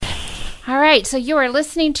All right, so you are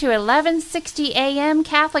listening to 1160 AM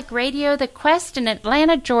Catholic Radio, The Quest in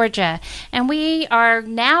Atlanta, Georgia. And we are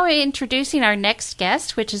now introducing our next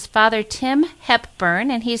guest, which is Father Tim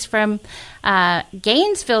Hepburn, and he's from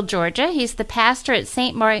Gainesville, Georgia. He's the pastor at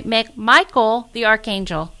St. Michael the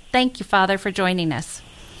Archangel. Thank you, Father, for joining us.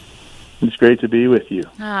 It's great to be with you.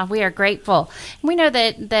 We are grateful. We know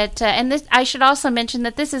that and this, I should also mention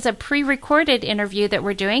that this is a pre-recorded interview that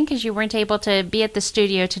we're doing because you weren't able to be at the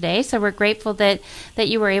studio today. So we're grateful that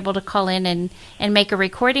you were able to call in and make a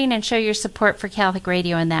recording and show your support for Catholic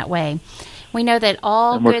Radio in that way. We know that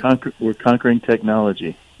we're conquering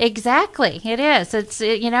technology. Exactly, it is. It's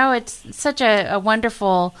such a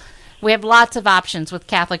wonderful. We have lots of options with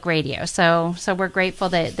Catholic Radio, so we're grateful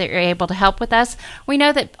that you're able to help with us. We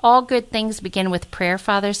know that all good things begin with prayer,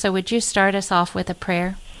 Father, so would you start us off with a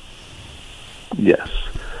prayer? Yes.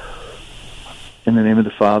 In the name of the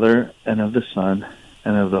Father, and of the Son,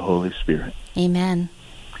 and of the Holy Spirit. Amen.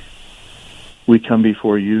 We come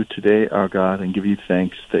before you today, our God, and give you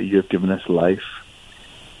thanks that you have given us life,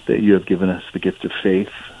 that you have given us the gift of faith,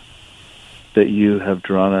 that you have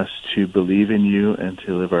drawn us to believe in you and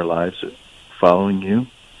to live our lives following you.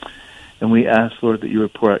 And we ask, Lord, that you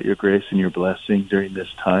would pour out your grace and your blessing during this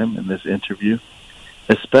time and this interview,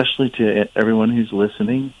 especially to everyone who's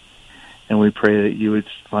listening. And we pray that you would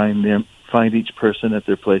find each person at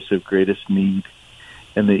their place of greatest need,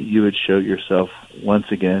 and that you would show yourself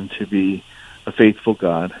once again to be a faithful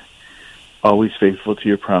God, always faithful to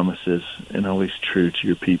your promises and always true to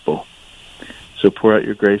your people. So pour out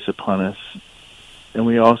your grace upon us. And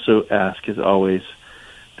we also ask, as always,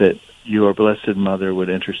 that you, our Blessed Mother, would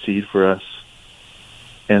intercede for us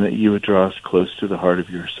and that you would draw us close to the heart of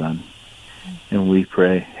your Son. And we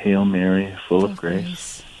pray, Hail Mary, full of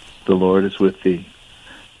grace, the Lord is with thee.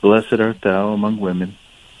 Blessed art thou among women,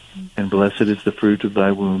 and blessed is the fruit of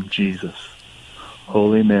thy womb, Jesus.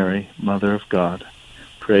 Holy Mary, Mother of God,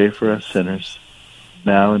 pray for us sinners,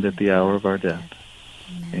 now and at the hour of our death.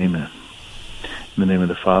 Amen. In the name of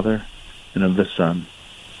the Father, and of the Son,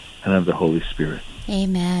 and of the Holy Spirit.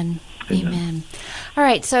 Amen. Amen. All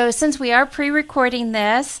right, so since we are pre-recording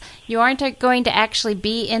this, you aren't going to actually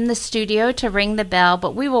be in the studio to ring the bell,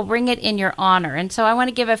 but we will ring it in your honor. And so I want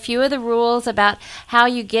to give a few of the rules about how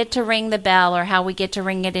you get to ring the bell or how we get to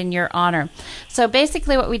ring it in your honor. So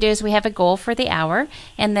basically what we do is we have a goal for the hour,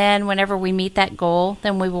 and then whenever we meet that goal,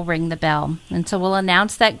 then we will ring the bell. And so we'll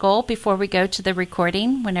announce that goal before we go to the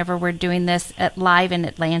recording whenever we're doing this live in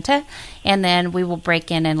Atlanta, and then we will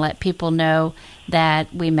break in and let people know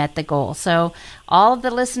that we met the goal. So all of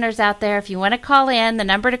the listeners out there, if you want to call in, the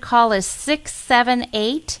number to call is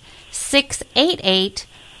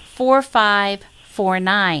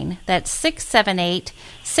 678-688-4549. That's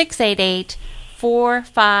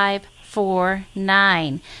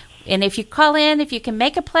 678-688-4549. And if you call in, if you can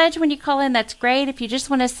make a pledge when you call in, that's great. If you just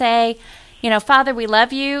want to say, Father, we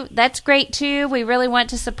love you, that's great too. We really want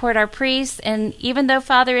to support our priests. And even though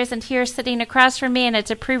Father isn't here sitting across from me and it's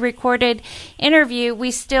a pre-recorded interview, we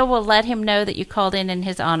still will let him know that you called in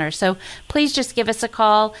his honor. So please just give us a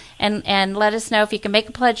call and let us know. If you can make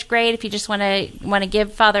a pledge, great. If you just want to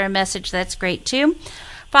give Father a message, that's great too.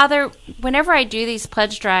 Father, whenever I do these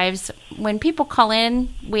pledge drives, when people call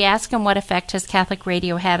in, we ask them what effect has Catholic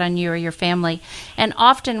Radio had on you or your family. And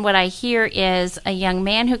often what I hear is a young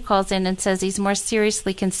man who calls in and says he's more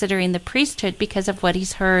seriously considering the priesthood because of what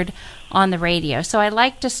he's heard on the radio. So I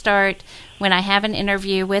like to start, when I have an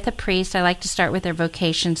interview with a priest, I like to start with their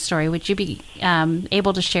vocation story. Would you be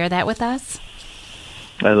able to share that with us?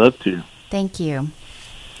 I'd love to. Thank you.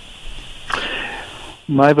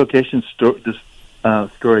 My vocation story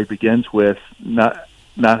begins with not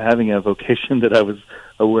having a vocation that I was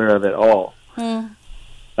aware of at all.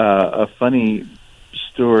 A funny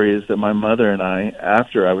story is that my mother and I,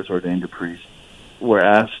 after I was ordained a priest, were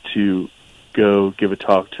asked to go give a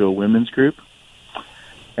talk to a women's group,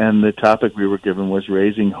 and the topic we were given was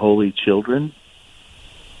raising holy children.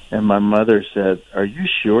 And my mother said, "Are you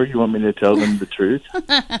sure you want me to tell them the truth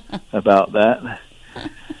about that?"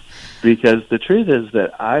 Because the truth is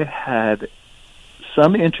that I had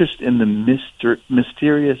some interest in the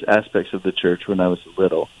mysterious aspects of the church when I was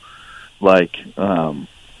little, like the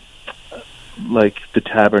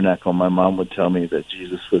tabernacle. My mom would tell me that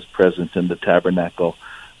Jesus was present in the tabernacle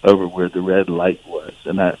over where the red light was,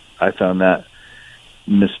 and I found that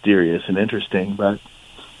mysterious and interesting. But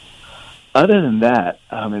other than that,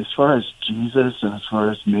 as far as Jesus and as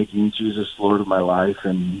far as making Jesus Lord of my life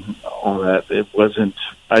and all that,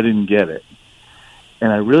 I didn't get it.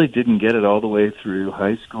 And I really didn't get it all the way through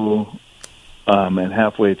high school and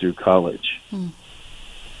halfway through college.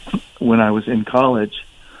 When I was in college,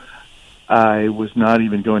 I was not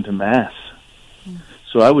even going to Mass.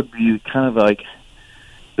 So I would be kind of like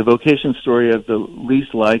the vocation story of the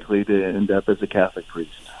least likely to end up as a Catholic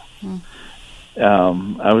priest.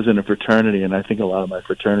 I was in a fraternity, and I think a lot of my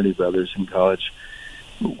fraternity brothers in college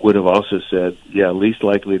would have also said, yeah, least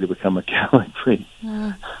likely to become a Catholic priest.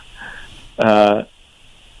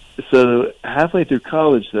 So halfway through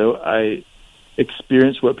college, though, I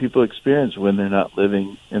experienced what people experience when they're not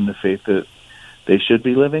living in the faith that they should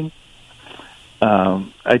be living.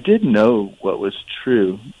 I did know what was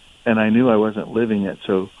true, and I knew I wasn't living it.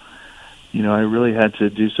 So, I really had to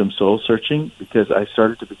do some soul searching, because I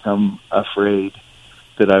started to become afraid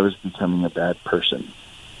that I was becoming a bad person,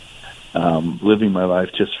 living my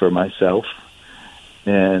life just for myself,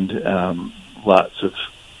 and lots of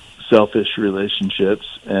selfish relationships,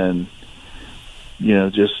 and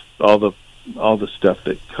just all the stuff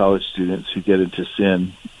that college students who get into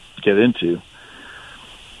sin get into.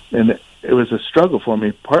 And it was a struggle for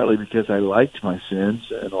me, partly because I liked my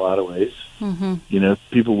sins in a lot of ways.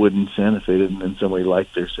 People wouldn't sin if they didn't in some way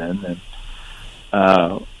like their sin, and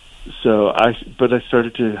but I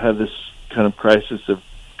started to have this kind of crisis of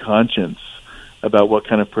conscience about what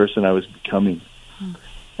kind of person I was becoming.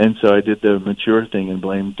 And so I did the mature thing and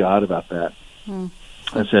blamed God about that.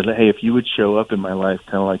 I said, hey, if you would show up in my life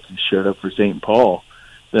kind of like you showed up for St. Paul,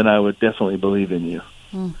 then I would definitely believe in you.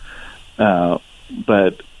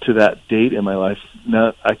 But to that date in my life,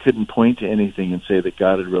 I couldn't point to anything and say that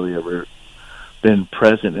God had really ever been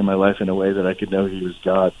present in my life in a way that I could know he was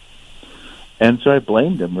God. And so I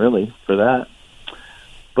blamed him, really, for that.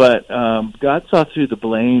 But God saw through the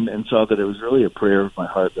blame and saw that it was really a prayer of my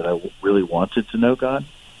heart that I really wanted to know God.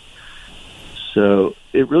 So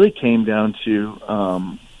it really came down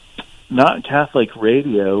to not Catholic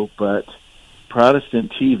radio, but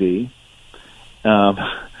Protestant TV.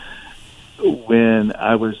 When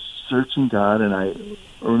I was searching God, and I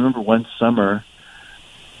remember one summer,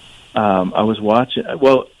 I was watching.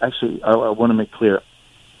 Well, actually, I want to make clear.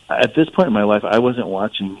 At this point in my life, I wasn't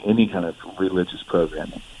watching any kind of religious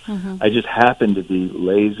programming. I just happened to be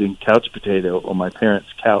lazing couch potato on my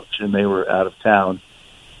parents' couch, and they were out of town.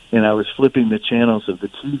 And I was flipping the channels of the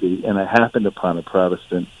TV, and I happened upon a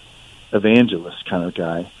Protestant evangelist kind of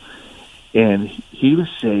guy. And he was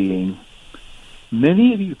saying,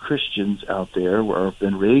 many of you Christians out there have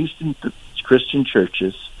been raised in the Christian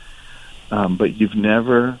churches, but you've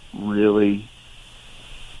never really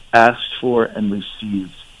asked for and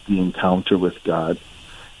received the encounter with God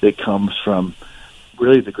that comes from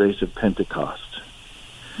really the grace of Pentecost.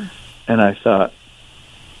 And I thought,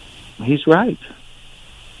 he's right.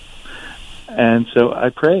 And so I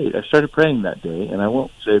prayed. I started praying that day, and I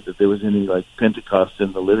won't say that there was any like Pentecost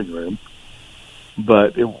in the living room,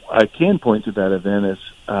 but I can point to that event as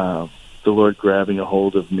the Lord grabbing a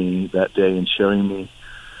hold of me that day and showing me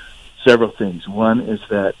several things. One is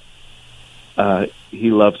that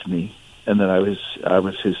he loved me, and that I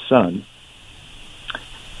was his son.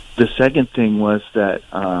 The second thing was that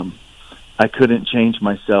I couldn't change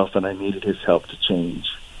myself, and I needed his help to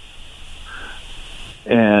change.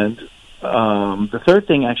 And the third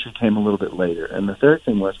thing actually came a little bit later. And the third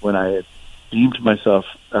thing was when I had deemed myself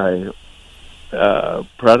a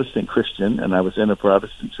Protestant Christian, and I was in a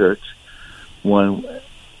Protestant church one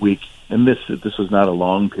week. And this was not a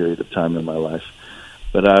long period of time in my life,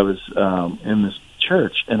 but I was in this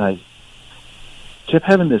church, and I kept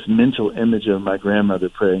having this mental image of my grandmother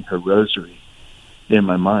praying her rosary in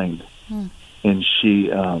my mind. And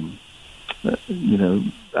she, I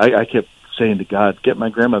kept saying to God, get my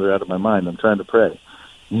grandmother out of my mind. I'm trying to pray.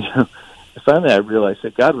 Finally I realized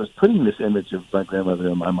that God was putting this image of my grandmother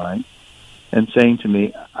in my mind and saying to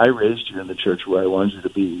me, I raised you in the church where I wanted you to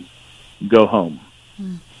be. Go home.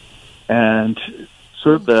 And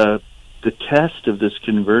sort of the test of this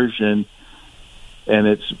conversion and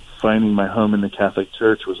it's finding my home in the Catholic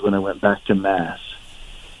Church was when I went back to Mass.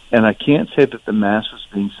 And I can't say that the Mass was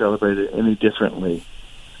being celebrated any differently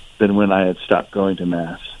than when I had stopped going to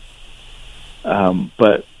Mass.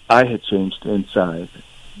 But I had changed inside,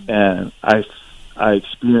 and I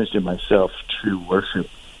experienced in myself true worship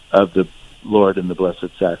of the Lord in the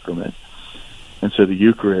Blessed Sacrament. And so the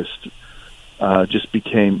Eucharist just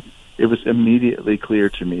became, it was immediately clear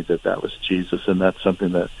to me that that was Jesus, and that's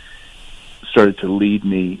something that started to lead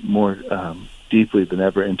me more deeply than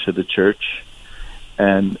ever into the church.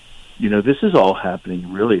 And, this is all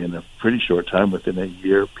happening really in a pretty short time, within a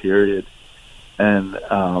year period. And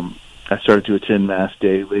I started to attend Mass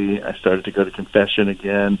daily. I started to go to confession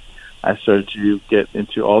again. I started to get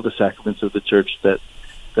into all the sacraments of the church that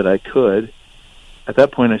I could. At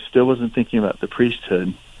that point, I still wasn't thinking about the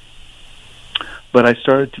priesthood. But I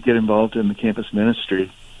started to get involved in the campus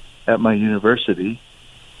ministry at my university,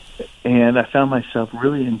 and I found myself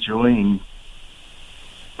really enjoying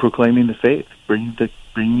proclaiming the faith, bringing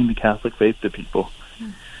the Catholic faith to people.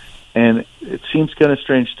 And it seems kind of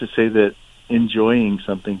strange to say that enjoying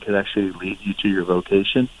something could actually lead you to your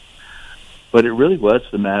vocation, but it really was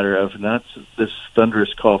the matter of not this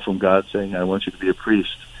thunderous call from God saying, I want you to be a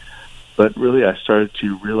priest, but really I started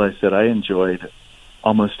to realize that I enjoyed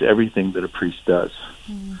almost everything that a priest does,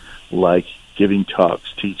 like giving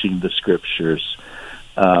talks, teaching the scriptures,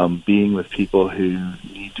 being with people who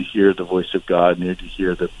need to hear the voice of God, need to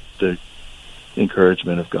hear the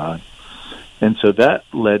encouragement of God. And so that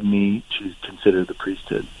led me to consider the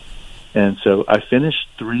priesthood. And so I finished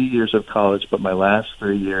 3 years of college, but my last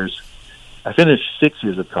 3 years, I finished 6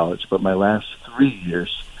 years of college, but my last 3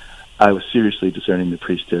 years, I was seriously discerning the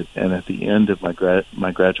priesthood. And at the end of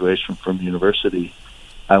my graduation from university,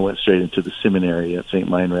 I went straight into the seminary at St.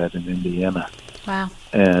 Meinrad in Indiana. Wow.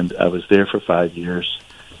 And I was there for 5 years,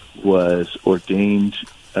 was ordained,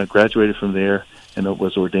 graduated from there, and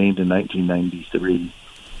was ordained in 1993.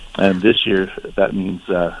 And this year, that means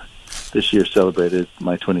this year celebrated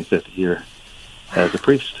my 25th year as a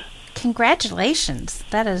priest. Congratulations.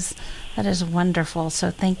 That is wonderful.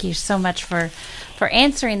 So thank you so much for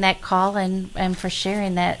answering that call and for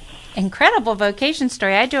sharing that incredible vocation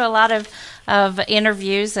story. I do a lot of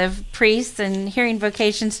interviews of priests and hearing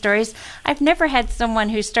vocation stories. I've never had someone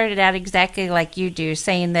who started out exactly like you do,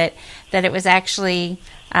 saying that it was actually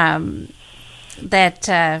how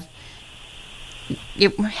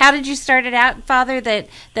did you start it out, Father? That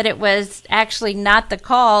it was actually not the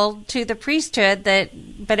call to the priesthood,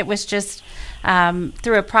 but it was just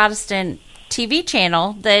through a Protestant TV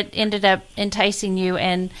channel that ended up enticing you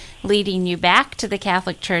and leading you back to the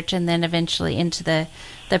Catholic Church, and then eventually into the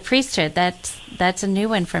priesthood. That's a new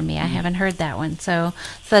one for me. I haven't heard that one, so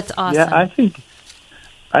that's awesome. Yeah,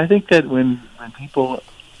 I think that when people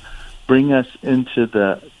bring us into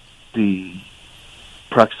the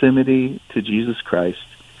proximity to Jesus Christ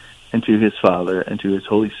and to His Father and to His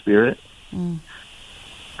Holy Spirit,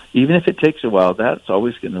 even if it takes a while, that's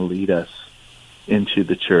always going to lead us into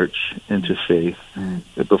the church, into faith,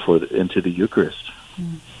 into the Eucharist.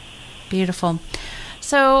 Beautiful.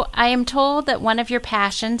 So I am told that one of your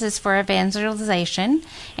passions is for evangelization,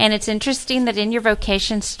 and it's interesting that in your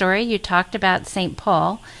vocation story you talked about St.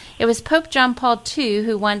 Paul. It was Pope John Paul II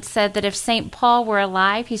who once said that if St. Paul were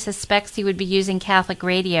alive, he suspects he would be using Catholic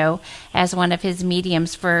radio as one of his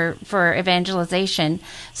mediums for evangelization.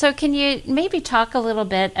 So can you maybe talk a little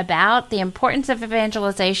bit about the importance of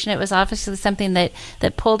evangelization? It was obviously something that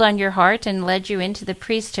pulled on your heart and led you into the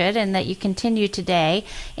priesthood, and that you continue today,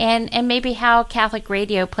 and maybe how Catholic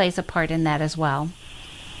radio plays a part in that as well.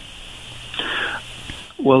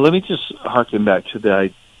 Well, let me just harken back to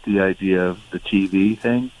the idea of the TV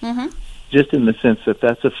thing, just in the sense that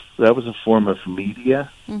that was a form of media.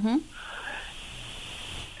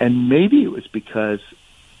 And maybe it was because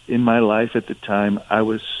in my life at the time I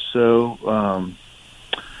was so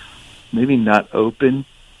maybe not open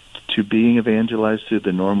to being evangelized through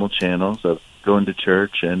the normal channels of going to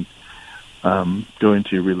church and going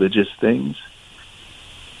to religious things,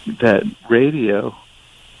 that radio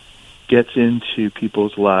gets into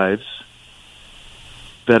people's lives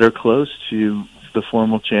that are close to the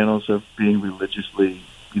formal channels of being religiously,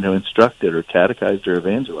 instructed or catechized or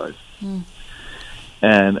evangelized.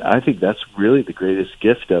 And I think that's really the greatest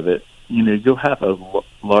gift of it. You'll have a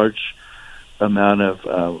large amount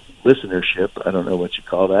of listenership. I don't know what you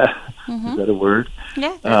call that. Is that a word?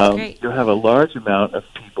 Yeah, that's great. You'll have a large amount of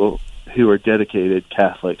people who are dedicated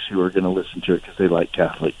Catholics who are going to listen to it because they like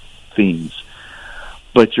Catholic themes.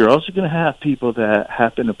 But you're also going to have people that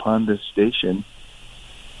happen upon this station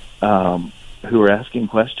who are asking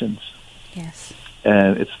questions. Yes.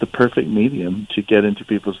 And it's the perfect medium to get into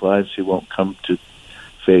people's lives who won't come to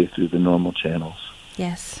faith through the normal channels.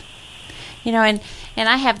 Yes. And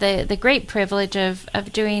I have the great privilege of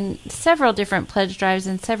doing several different pledge drives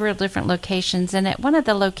in several different locations. And at one of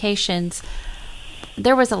the locations,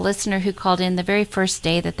 there was a listener who called in the very first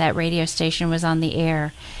day that radio station was on the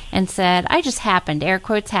air and said, I just happened, air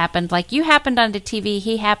quotes happened, like you happened onto TV,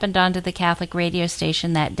 he happened onto the Catholic radio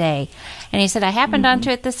station that day. And he said, I happened onto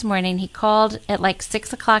it this morning. He called at like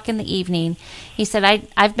 6 o'clock in the evening. He said,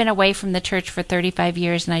 I've been away from the church for 35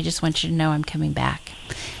 years, and I just want you to know I'm coming back.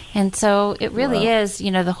 And so it really is,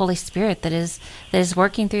 the Holy Spirit that is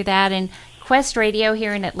working through that. And Quest Radio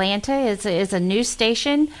here in Atlanta is a news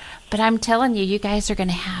station, but I'm telling you, you guys are going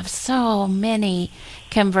to have so many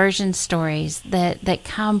conversion stories that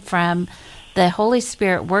come from the Holy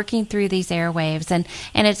Spirit working through these airwaves. And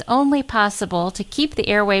it's only possible to keep the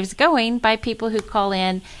airwaves going by people who call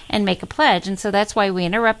in and make a pledge. And so that's why we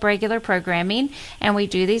interrupt regular programming and we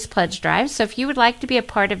do these pledge drives. So if you would like to be a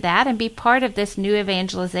part of that and be part of this new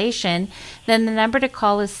evangelization, then the number to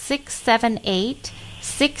call is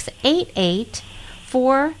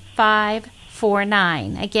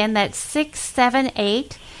 678-688-4549. Again, that's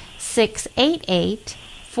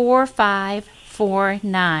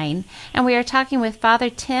 678-688-4549. And we are talking with Father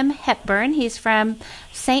Tim Hepburn. He's from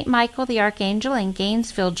St. Michael the Archangel in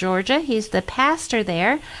Gainesville, Georgia. He's the pastor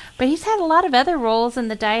there, but he's had a lot of other roles in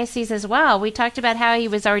the diocese as well. We talked about how he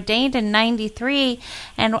was ordained in 93,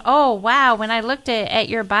 and oh, wow, when I looked at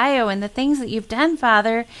your bio and the things that you've done,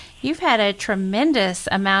 Father, you've had a tremendous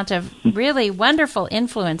amount of really wonderful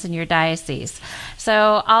influence in your diocese.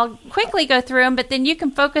 So I'll quickly go through them, but then you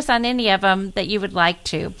can focus on any of them that you would like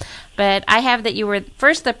to. But I have that you were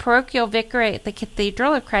first the parochial vicar at the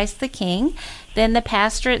Cathedral of Christ the King, then the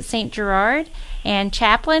pastor at St. Gerard, and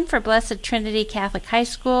chaplain for Blessed Trinity Catholic High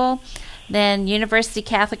School, then University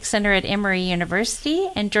Catholic Center at Emory University,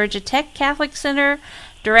 and Georgia Tech Catholic Center,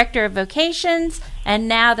 director of vocations, and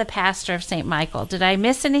now the pastor of St. Michael. Did I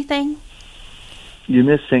miss anything? You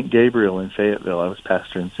missed St. Gabriel in Fayetteville. I was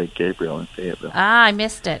pastor in St. Gabriel in Fayetteville. Ah, I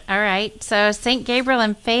missed it. All right. So St. Gabriel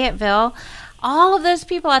in Fayetteville. All of those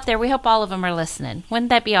people out there, we hope all of them are listening.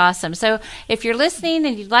 Wouldn't that be awesome? So if you're listening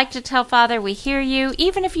and you'd like to tell Father, we hear you,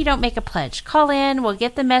 even if you don't make a pledge, call in. We'll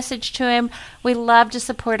get the message to him. We love to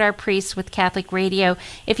support our priests with Catholic radio.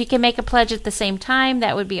 If you can make a pledge at the same time,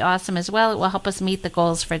 that would be awesome as well. It will help us meet the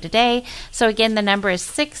goals for today. So again, the number is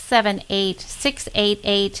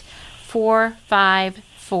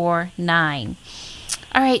 678-688-4549.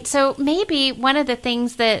 All right, so maybe one of the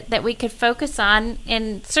things that we could focus on,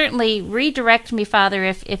 and certainly redirect me, Father,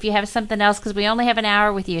 if you have something else, because we only have an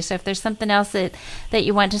hour with you, so if there's something else that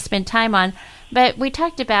you want to spend time on. But we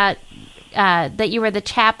talked about that you were the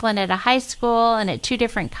chaplain at a high school and at 2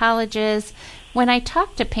 different colleges. When I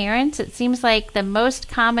talk to parents, it seems like the most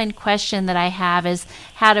common question that I have is,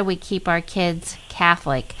 how do we keep our kids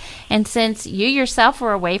Catholic? And since you yourself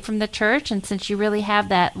were away from the church, and since you really have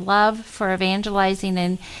that love for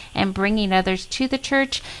evangelizing and bringing others to the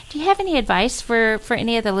church, do you have any advice for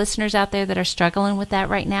any of the listeners out there that are struggling with that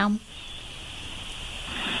right now?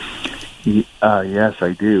 Yes,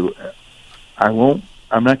 I do. I'm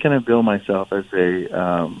not going to bill myself as a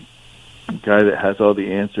guy that has all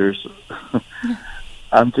the answers.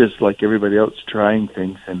 I'm just like everybody else, trying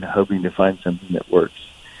things and hoping to find something that works.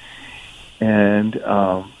 And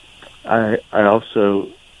I also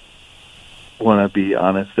want to be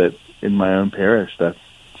honest that in my own parish, that's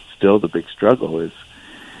still the big struggle is,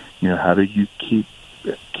 how do you keep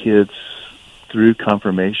kids through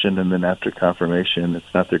confirmation, and then after confirmation,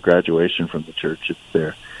 it's not their graduation from the church, it's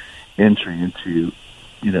their entry into,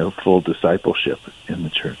 full discipleship in the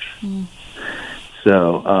church. Mm.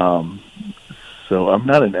 So I'm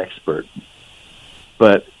not an expert,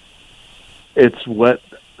 but it's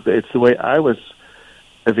the way I was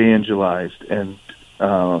evangelized and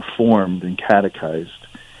formed and catechized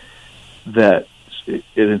that it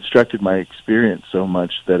instructed my experience so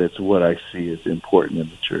much that it's what I see as important in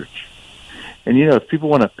the church. And, if people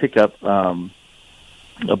want to pick up a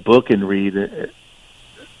book and read it,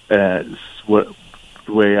 the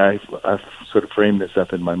way I've sort of framed this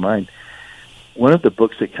up in my mind, one of the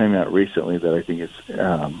books that came out recently that I think is,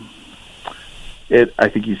 I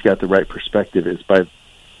think he's got the right perspective, is by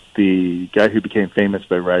the guy who became famous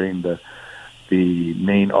by writing the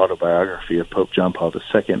main autobiography of Pope John Paul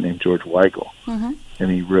II, named George Weigel. Mm-hmm.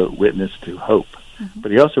 And he wrote Witness to Hope. Mm-hmm.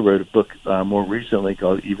 But he also wrote a book more recently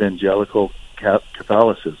called Evangelical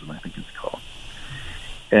Catholicism, I think it's called.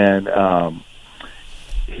 And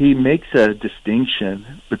he makes a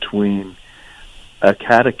distinction between a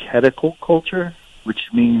catechetical culture,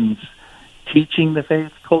 which means teaching the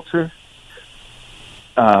faith culture,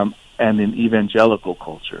 and an evangelical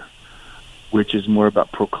culture, which is more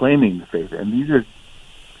about proclaiming the faith. And these are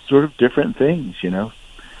sort of different things,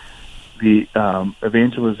 The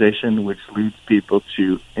evangelization, which leads people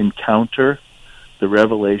to encounter the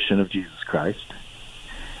revelation of Jesus Christ,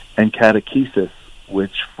 and catechesis,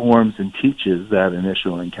 which forms and teaches that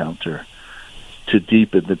initial encounter to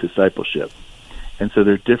deepen the discipleship. And so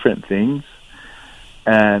they're different things.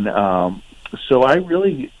 And so I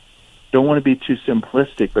really don't want to be too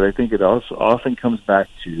simplistic, but I think it also often comes back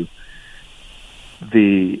to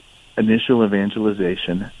the initial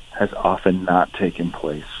evangelization has often not taken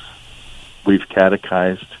place. We've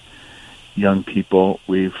catechized young people.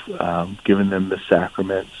 We've given them the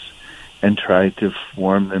sacraments and tried to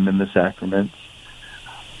form them in the sacraments.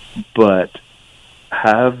 but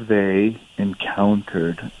have they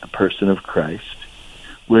encountered a person of Christ,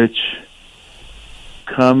 which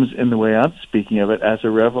comes in the way I'm speaking of it as a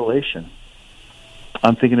revelation.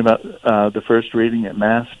 I'm thinking about the first reading at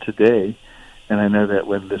Mass today, and I know that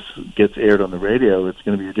when this gets aired on the radio, it's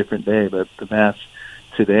going to be a different day, but the Mass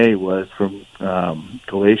today was from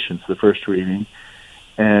Galatians, the first reading,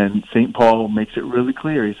 and St. Paul makes it really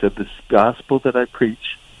clear. He said, "This gospel that I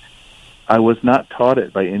preach, I was not taught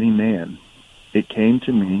it by any man. It came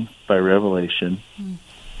to me by revelation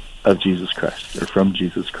of Jesus Christ, or from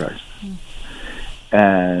Jesus Christ."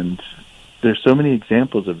 And there's so many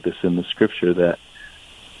examples of this in the Scripture that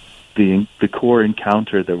the core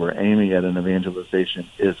encounter that we're aiming at in evangelization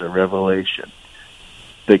is a revelation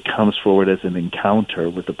that comes forward as an encounter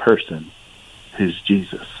with a person who's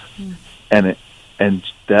Jesus. And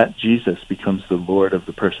that Jesus becomes the Lord of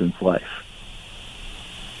the person's life.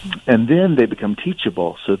 And then they become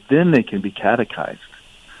teachable, so then they can be catechized.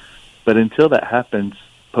 But until that happens,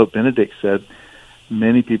 Pope Benedict said,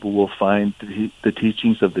 many people will find the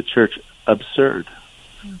teachings of the Church absurd.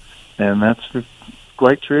 And that's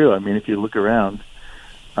quite true. I mean, if you look around,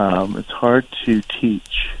 it's hard to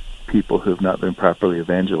teach people who have not been properly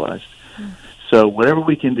evangelized. So whatever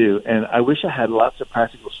we can do, and I wish I had lots of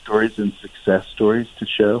practical stories and success stories to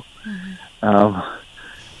show.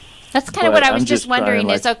 That's kind of what I was just wondering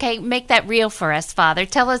is, okay, make that real for us, Father.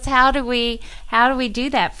 Tell us, how do we do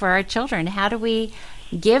that for our children? How do we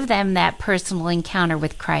give them that personal encounter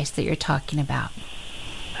with Christ that you're talking about?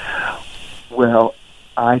 Well,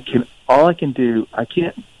 all I can do, I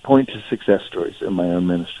can't point to success stories in my own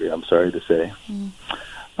ministry, I'm sorry to say.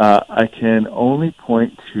 I can only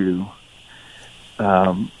point to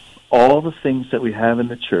all the things that we have in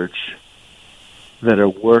the Church that are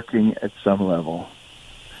working at some level.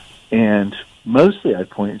 And mostly I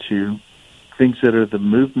point to things that are the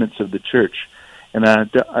movements of the Church. And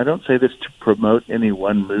I don't say this to promote any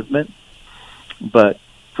one movement, but,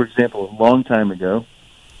 for example, a long time ago,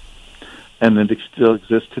 and it still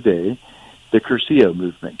exists today, the Curcio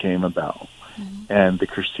movement came about. And the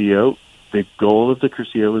Curcio, the goal of the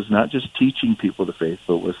Curcio was not just teaching people the faith,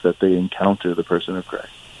 but was that they encounter the person of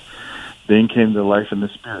Christ. Then came the Life in the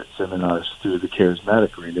Spirit seminars through the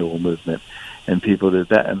Charismatic Renewal movement, and people did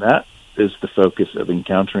that. And that is the focus of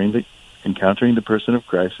encountering the person of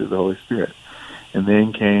Christ through the Holy Spirit. And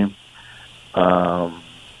then came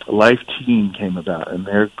Life Teen came about, and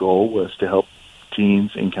their goal was to help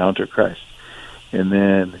teens encounter Christ. And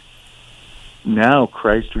then now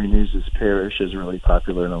Christ Renews His Parish is really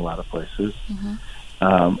popular in a lot of places.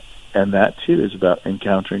 And that, too, is about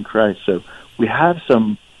encountering Christ. So we have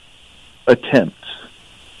some attempts,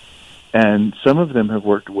 and some of them have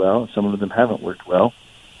worked well, some of them haven't worked well.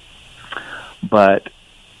 But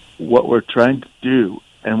what we're trying to do,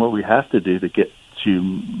 and what we have to do to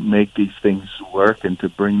make these things work and to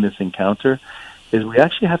bring this encounter, is we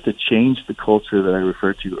actually have to change the culture that I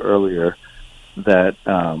referred to earlier that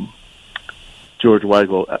George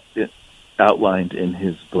Weigel outlined in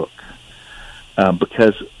his book.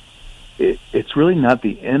 Because it's really not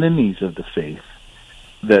the enemies of the faith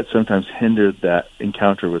that sometimes hindered that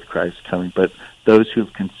encounter with Christ coming, but those who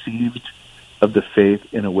have conceived of the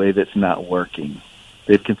faith in a way that's not working.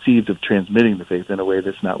 They've conceived of transmitting the faith in a way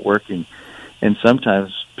that's not working. And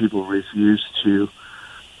sometimes people refuse to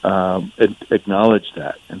acknowledge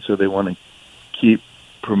that. And so they want to keep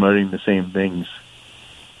promoting the same things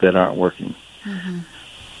that aren't working.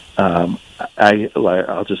 I'll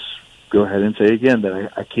just go ahead and say again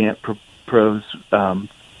that I can't propose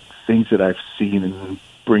things that I've seen in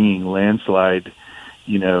bringing landslide,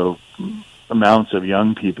 amounts of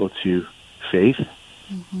young people to faith.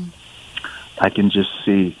 I can just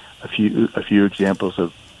see a few examples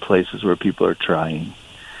of places where people are trying.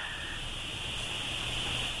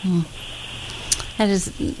 That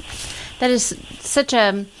is such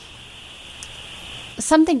a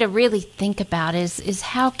something to really think about. Is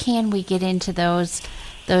how can we get into those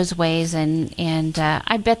ways, and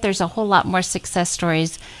I bet there's a whole lot more success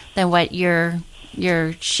stories than what you're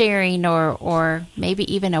sharing or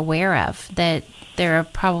maybe even aware of. That there are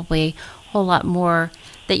probably a whole lot more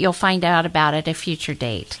that you'll find out about at a future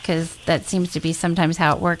date, because that seems to be sometimes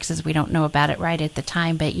how it works, is we don't know about it right at the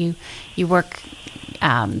time, but you work,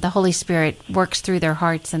 the Holy Spirit works through their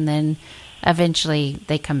hearts, and then eventually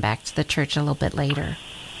they come back to the Church a little bit later.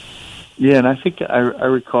 Yeah, and I think I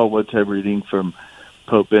recall one time reading from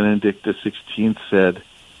Pope Benedict XVI said,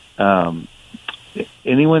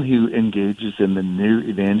 anyone who engages in the new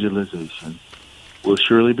evangelization will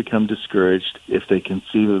surely become discouraged if they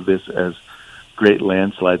conceive of this as great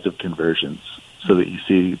landslides of conversions. so that you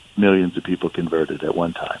see millions of people converted at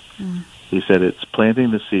one time. He said it's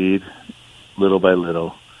planting the seed little by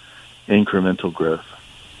little, incremental growth.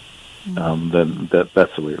 Then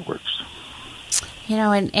that's the way it works.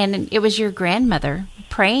 And it was your grandmother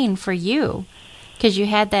praying for you because you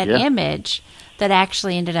had that image that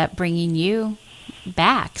actually ended up bringing you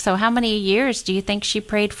back. So how many years do you think she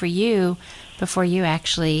prayed for you before you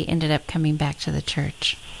actually ended up coming back to the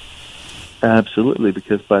church? Absolutely,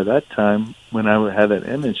 because by that time, when I had that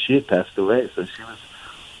image, she had passed away. So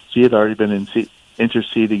she had already been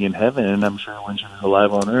interceding in heaven, and I'm sure when she was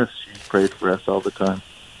alive on earth, she prayed for us all the time.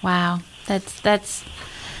 Wow, that's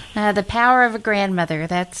the power of a grandmother.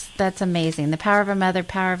 That's amazing. The power of a mother,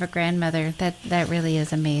 power of a grandmother. That really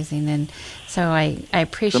is amazing. And so I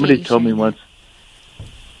appreciate. Somebody told me once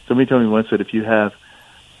that if you have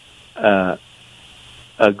a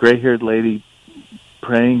gray-haired lady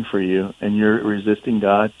praying for you and you're resisting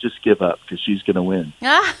God, just give up because she's going to win.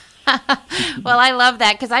 Well, I love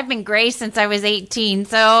that because I've been gray since I was 18.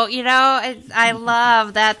 So, I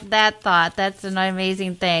love that thought. That's an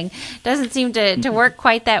amazing thing. Doesn't seem to work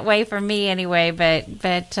quite that way for me anyway,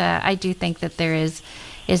 but I do think that there is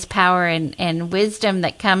power and wisdom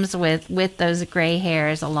that comes with those gray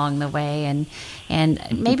hairs along the way, and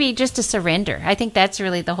maybe just a surrender. I think that's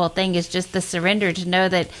really the whole thing, is just the surrender to know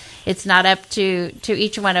that it's not up to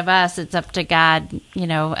each one of us. It's up to God,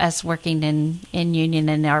 us working in union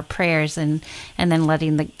in our prayers and then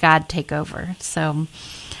letting God take over. So,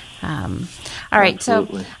 all right.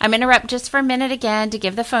 Absolutely. So I'm going to interrupt just for a minute again to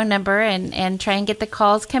give the phone number and try and get the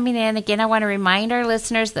calls coming in. Again, I want to remind our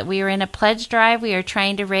listeners that we are in a pledge drive. We are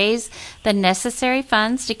trying to raise the necessary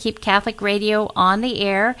funds to keep Catholic Radio on the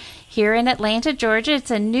air here in Atlanta, Georgia.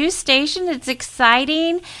 It's a new station. It's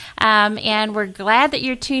exciting, and we're glad that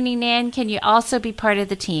you're tuning in. Can you also be part of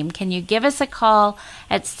the team? Can you give us a call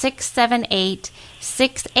at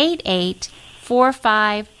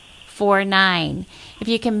 678-688-4549? If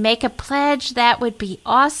you can make a pledge, that would be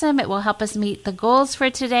awesome. It will help us meet the goals for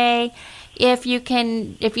today. If you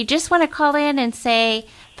just want to call in and say,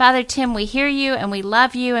 Father Tim, we hear you and we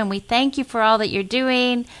love you and we thank you for all that you're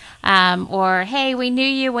doing, or, hey, we knew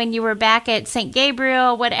you when you were back at St.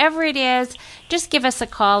 Gabriel, whatever it is, just give us a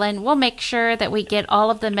call and we'll make sure that we get all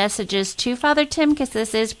of the messages to Father Tim, because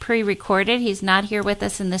this is pre-recorded. He's not here with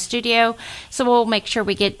us in the studio, so we'll make sure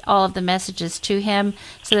we get all of the messages to him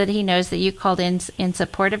so that he knows that you called in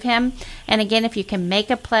support of him. And again, if you can make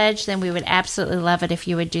a pledge, then we would absolutely love it if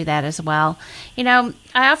you would do that as well. I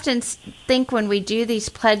often think when we do these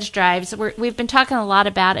pledge drives, we've been talking a lot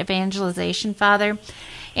about evangelization, Father.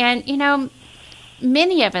 And,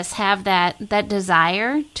 many of us have that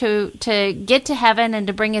desire to get to heaven and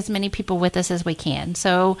to bring as many people with us as we can.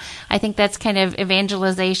 So I think that's kind of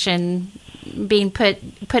evangelization being put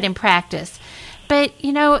in practice. But,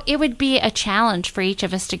 it would be a challenge for each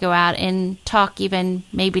of us to go out and talk even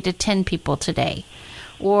maybe to 10 people today,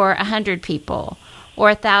 or 100 people, or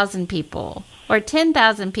 1,000 people, or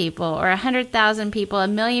 10,000 people, or 100,000 people,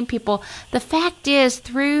 1,000,000 people. The fact is,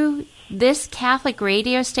 through this Catholic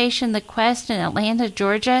radio station, The Quest in Atlanta,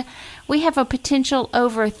 Georgia, we have a potential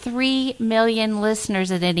over 3 million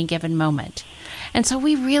listeners at any given moment. And so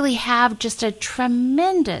we really have just a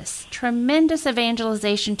tremendous, tremendous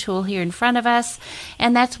evangelization tool here in front of us.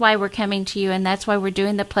 And that's why we're coming to you. And that's why we're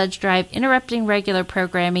doing the pledge drive, interrupting regular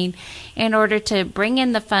programming in order to bring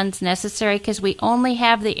in the funds necessary, because we only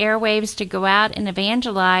have the airwaves to go out and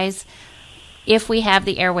evangelize if we have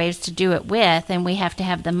the airwaves to do it with, and we have to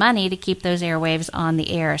have the money to keep those airwaves on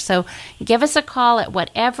the air. So give us a call at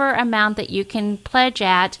whatever amount that you can pledge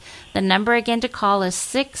at. The number again to call is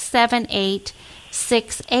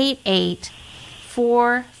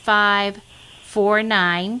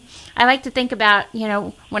 678-688-4549. I like to think about,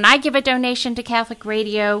 when I give a donation to Catholic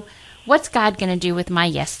Radio, what's God going to do with my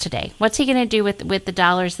yes today? What's he going to do with the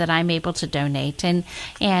dollars that I'm able to donate? And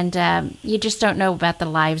you just don't know about the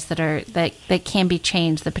lives that can be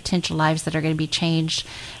changed, the potential lives that are going to be changed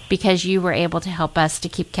because you were able to help us to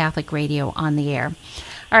keep Catholic Radio on the air.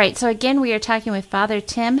 All right, so again, we are talking with Father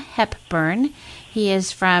Tim Hepburn. He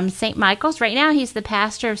is from St. Michael's. Right now, he's the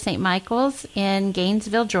pastor of St. Michael's in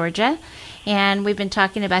Gainesville, Georgia. And we've been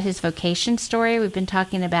talking about his vocation story. We've been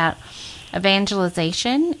talking about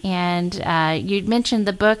evangelization, and you mentioned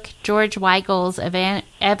the book George Weigel's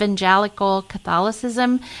Evangelical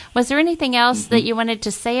Catholicism. Was there anything else that you wanted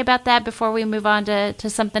to say about that before we move on to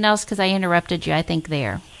something else? Because I interrupted you, I think,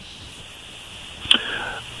 there.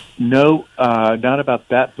 No, not about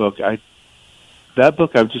that book. That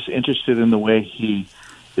book, I'm just interested in the way he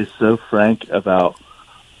is so frank about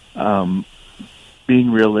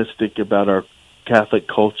being realistic about Catholic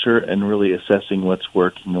culture and really assessing what's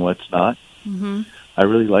working and what's not. Mm-hmm. I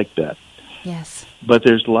really like that. Yes. But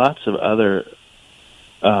there's lots of other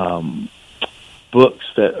books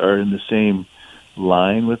that are in the same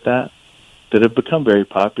line with that have become very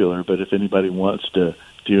popular. But if anybody wants to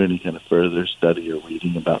do any kind of further study or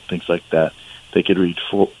reading about things like that, they could read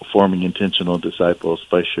Forming Intentional Disciples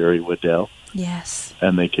by Sherry Waddell. Yes.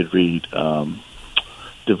 And they could read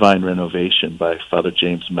Divine Renovation by Father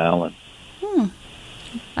James Mallon.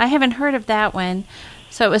 I haven't heard of that one.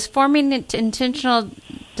 So it was Forming Intentional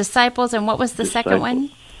Disciples, and what was the second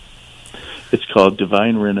one? It's called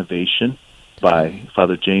Divine Renovation by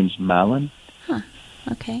Father James Mallon. Huh.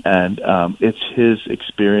 Okay. And it's his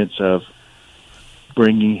experience of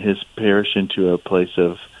bringing his parish into a place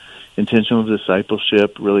of intentional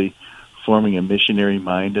discipleship, really forming a missionary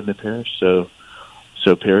mind in the parish. So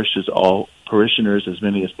parishes, all parishioners, as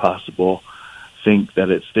many as possible, think that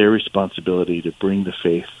it's their responsibility to bring the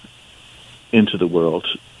faith into the world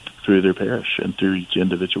through their parish and through each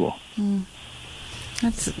individual.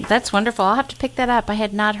 That's wonderful. I'll have to pick that up. I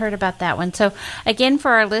had not heard about that one. So again,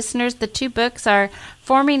 for our listeners, the two books are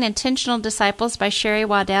Forming Intentional Disciples by Sherry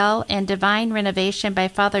Waddell and Divine Renovation by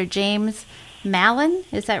Father James Mallon.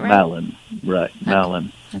 Is that right? Mallon, right. Okay.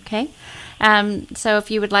 Mallon. Okay. So if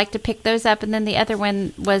you would like to pick those up, and then the other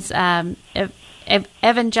one was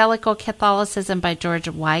Evangelical Catholicism by George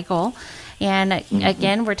Weigel. And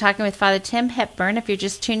again, we're talking with Father Tim Hepburn. If you're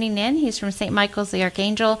just tuning in, he's from St. Michael's the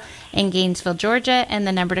Archangel in Gainesville, Georgia. And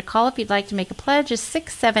the number to call if you'd like to make a pledge is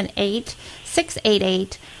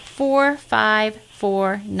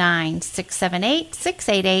 678-688-4549.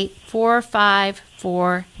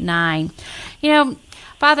 678-688-4549. You know,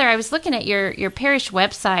 Father, I was looking at your parish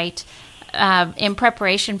website in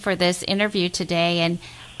preparation for this interview today, and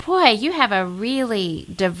boy, you have a really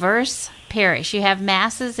diverse parish. You have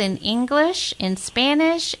masses in English, in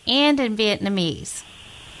Spanish, and in Vietnamese.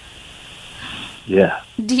 Yeah.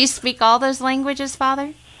 Do you speak all those languages,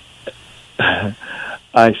 Father?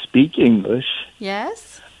 I speak English.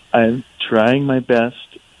 Yes. I'm trying my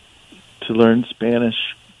best to learn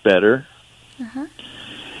Spanish better. Uh-huh.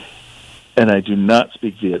 And I do not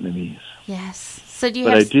speak Vietnamese. Yes. So do you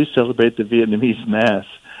But I do celebrate the Vietnamese Mass,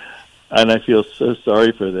 and I feel so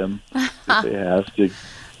sorry for them that they have to.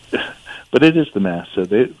 But it is the Mass, so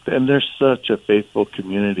they're such a faithful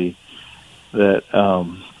community that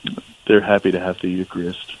they're happy to have the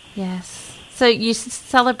Eucharist. Yes. So you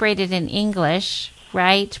celebrate it in English,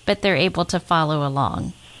 right? But they're able to follow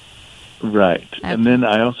along. Right. Okay. And then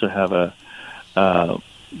I also have a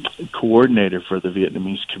coordinator for the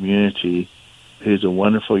Vietnamese community who's a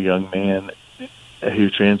wonderful young man who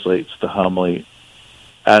translates the homily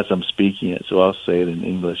as I'm speaking it. So I'll say it in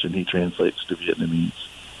English and he translates to Vietnamese.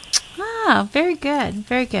 Ah, very good.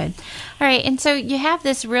 Very good. All right. And so you have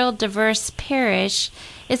this real diverse parish.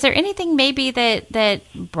 Is there anything maybe that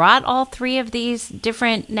brought all three of these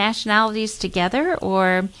different nationalities together,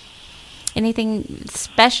 or anything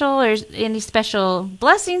special, or any special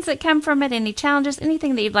blessings that come from it, any challenges,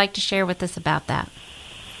 anything that you'd like to share with us about that?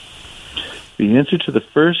 The answer to the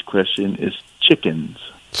first question is chickens.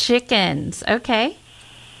 Chickens. Okay.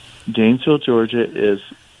 Gainesville, Georgia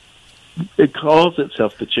it calls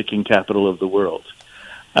itself the chicken capital of the world.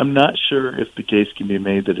 I'm not sure if the case can be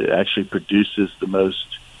made that it actually produces the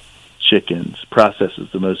most chickens, processes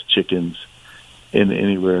the most chickens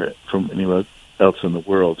anywhere else in the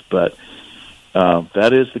world, but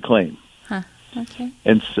that is the claim. Huh. Okay.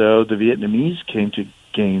 And so the Vietnamese came to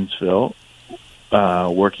Gainesville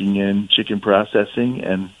working in chicken processing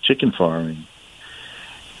and chicken farming.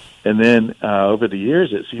 And then over the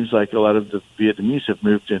years, it seems like a lot of the Vietnamese have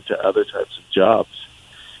moved into other types of jobs.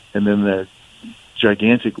 And then the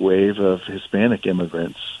gigantic wave of Hispanic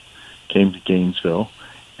immigrants came to Gainesville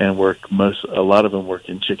and a lot of them work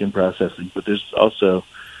in chicken processing. But there's also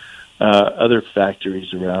other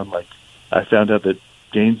factories around. Like I found out that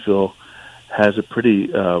Gainesville has a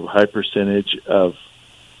pretty high percentage of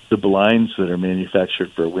the blinds that are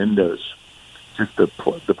manufactured for windows, just the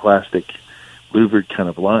plastic louvered kind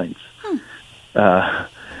of blinds. So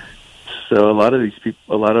a lot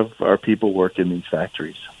of our people work in these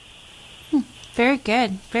factories. Very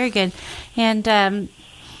good, very good. And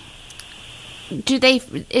do they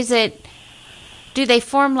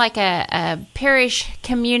form like a parish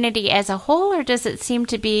community as a whole, or does it seem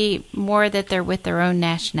to be more that they're with their own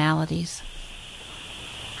nationalities?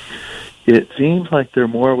 It seems like they're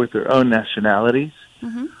more with their own nationalities,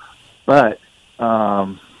 but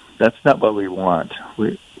that's not what we want.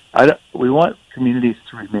 We want communities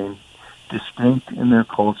to remain distinct in their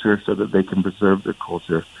culture so that they can preserve their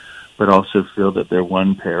culture, but also feel that they're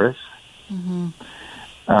one parish.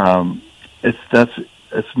 Mm-hmm.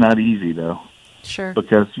 It's not easy though, Sure.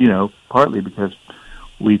 because partly because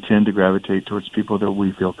we tend to gravitate towards people that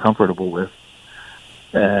we feel comfortable with,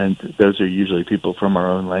 and those are usually people from our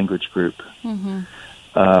own language group.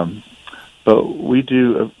 Mm-hmm. But we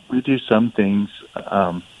do some things.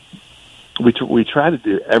 We try to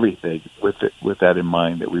do everything with that in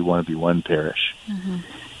mind, that we want to be one parish. Mm-hmm.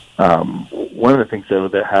 One of the things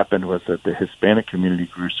that happened was that the Hispanic community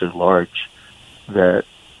grew so large that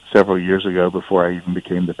several years ago, before I even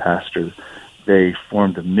became the pastor, they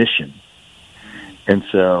formed a mission. And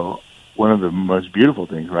so one of the most beautiful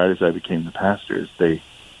things, right, as I became the pastor, is they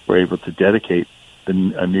were able to dedicate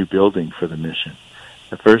a new building for the mission.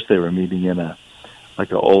 At first, they were meeting in an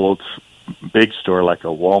old big store, like a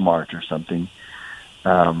Walmart or something,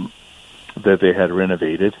 that they had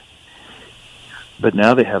renovated. But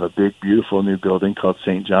now they have a big, beautiful new building called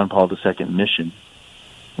St. John Paul II Mission,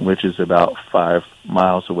 which is about 5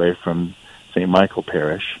 miles away from St. Michael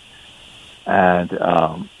Parish. And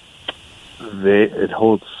it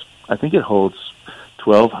holds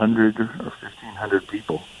 1,200 or 1,500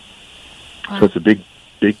 people. Wow. So it's a big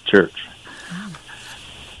church. Wow.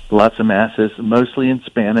 Lots of masses, mostly in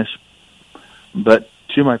Spanish. But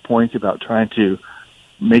to my point about trying to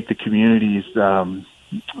make the communities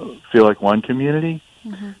feel like one community,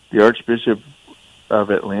 mm-hmm. the Archbishop of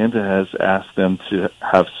Atlanta has asked them to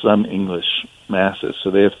have some English masses. So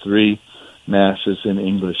they have 3 masses in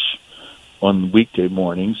English on weekday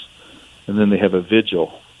mornings, and then they have a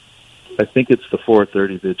vigil. I think it's the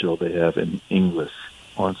 4:30 vigil they have in English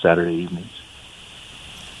on Saturday evenings.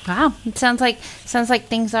 Wow, it sounds like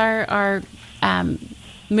things are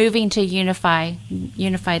moving to unify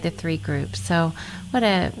the 3 groups. So what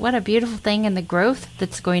a beautiful thing, and the growth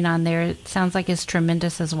that's going on there, it sounds like is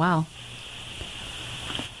tremendous as well.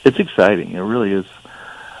 It's exciting. It really is.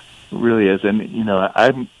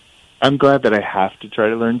 And I'm glad that I have to try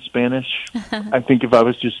to learn Spanish. I think if I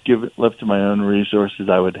was just left to my own resources,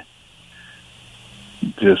 I would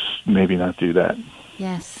just maybe not do that.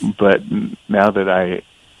 Yes. But now that I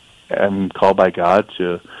am called by God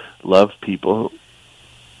to love people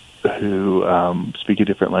who speak a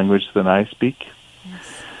different language than I speak,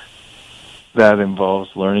 yes. That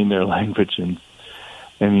involves learning their language, and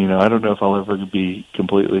I don't know if I'll ever be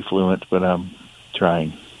completely fluent, but I'm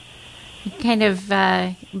trying. Kind of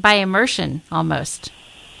by immersion, almost.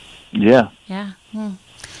 Yeah. Yeah.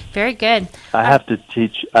 Very good. I have to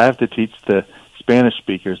teach the Spanish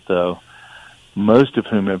speakers, though, most of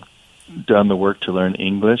whom have done the work to learn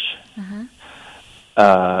English. Uh-huh.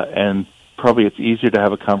 And probably it's easier to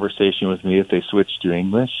have a conversation with me if they switch to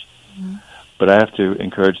English. Mm-hmm. But I have to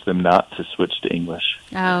encourage them not to switch to English.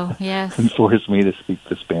 Oh, yes. And force me to speak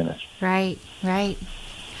the Spanish. Right.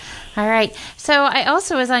 All right. So I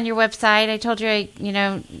also was on your website. I told you I,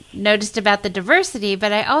 noticed about the diversity,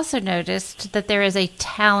 but I also noticed that there is a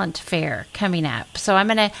talent fair coming up. So I'm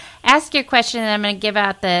going to ask you a question, and I'm going to give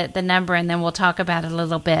out the number, and then we'll talk about it a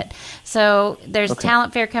little bit. So there's a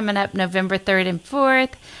talent fair coming up November 3rd and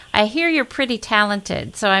 4th. I hear you're pretty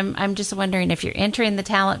talented, so I'm just wondering if you're entering the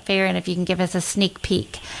talent fair and if you can give us a sneak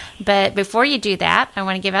peek. But before you do that, I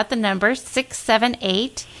want to give out the number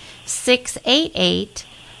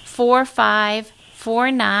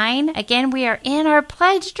 678-688-4549. Again, we are in our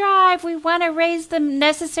pledge drive. We want to raise the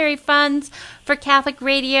necessary funds for Catholic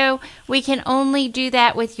Radio. We can only do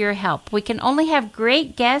that with your help. We can only have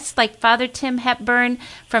great guests like Father Tim Hepburn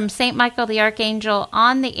from St. Michael the Archangel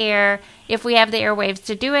on the air if we have the airwaves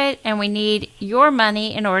to do it, and we need your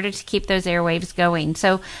money in order to keep those airwaves going.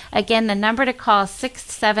 So again, the number to call is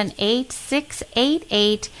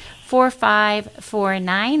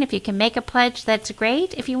 678-688-4549. If you can make a pledge, that's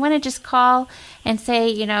great. If you want to just call and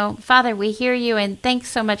say, Father, we hear you and thanks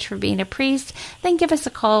so much for being a priest, then give us a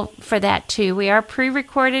call for that too. We are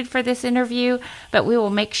pre-recorded for this interview, but we will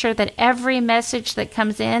make sure that every message that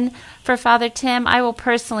comes in for Father Tim, I will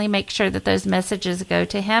personally make sure that those messages go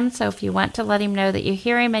to him. So if you want to let him know that you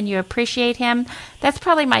hear him and you appreciate him, that's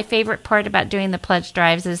probably my favorite part about doing the pledge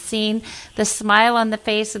drives, is seeing the smile on the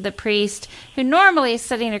face of the priest who normally is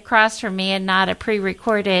sitting across from me and not a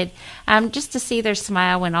pre-recorded, just to see their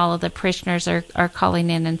smile when all of the parishioners are calling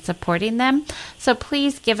in and supporting them. So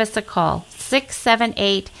please give us a call,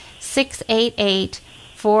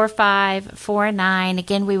 678-688-4549.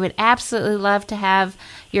 Again, we would absolutely love to have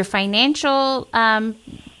your financial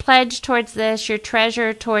pledge towards this, your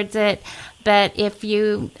treasure towards it. But if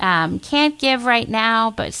you can't give right now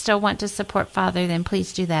but still want to support Father, then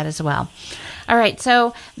please do that as well. All right,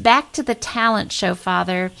 so back to the talent show,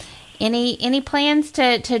 Father. Any plans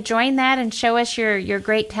to join that and show us your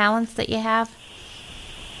great talents that you have?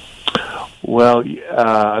 Well,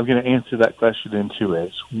 I'm going to answer that question in two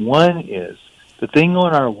ways. One is the thing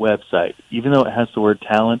on our website, even though it has the word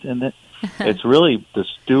talent in it, it's really the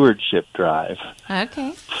stewardship drive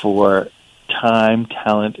for time,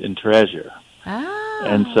 talent, and treasure. Oh.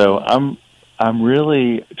 And so I'm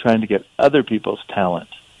really trying to get other people's talent.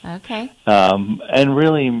 Okay. And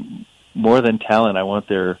really, more than talent, I want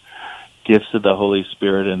their gifts of the Holy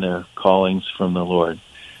Spirit and their callings from the Lord.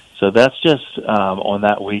 So that's just on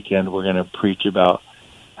that weekend, we're going to preach about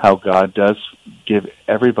how God does give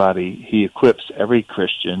everybody, He equips every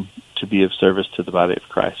Christian to be of service to the body of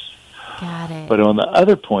Christ. Got it. But on the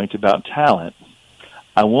other point about talent,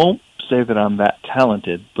 I won't say that I'm that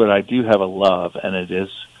talented, but I do have a love, and it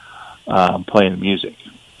is playing music.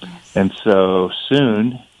 Yes. And so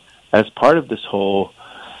soon, as part of this whole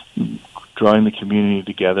drawing the community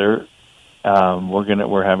together,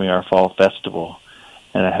 we're having our fall festival,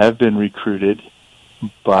 and I have been recruited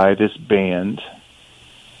by this band,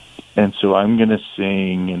 and so I'm going to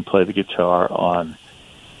sing and play the guitar on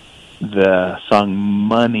the song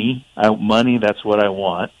 "Money." Money, that's what I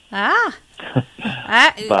want. That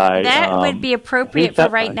would be appropriate for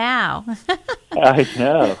right now. I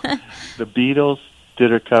know. The Beatles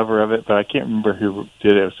did a cover of it, but I can't remember who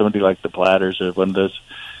did it. It was somebody like the Platters or one of those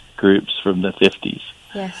groups from the 50s.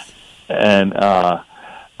 Yes. And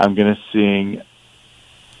I'm going to sing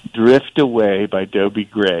 "Drift Away" by Dobie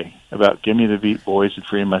Gray, about give me the beat, boys, and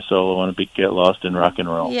free my soul. I want to get lost in rock and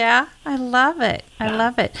roll. Yeah, I love it. I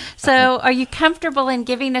love it. So are you comfortable in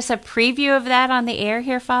giving us a preview of that on the air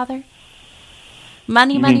here, Father?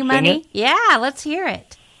 Money, money, money. Yeah, let's hear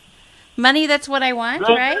it. Money, that's what I want,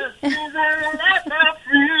 right?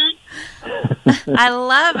 I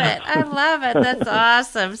love it. I love it. That's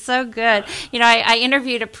awesome. So good. You know, I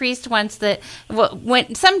interviewed a priest once that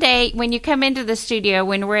someday when you come into the studio,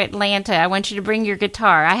 when we're at Atlanta, I want you to bring your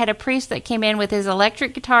guitar. I had a priest that came in with his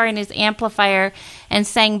electric guitar and his amplifier and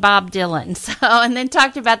sang Bob Dylan. So, and then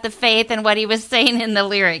talked about the faith and what he was saying in the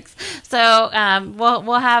lyrics. So,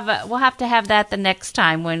 we'll have to have that the next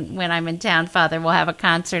time when I'm in town, Father. We'll have a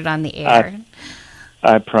concert on the air.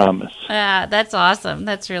 I promise. That's awesome.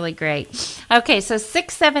 That's really great. Okay, so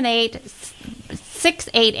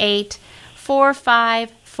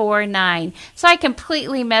 678-688-4549. So I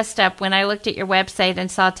completely messed up when I looked at your website and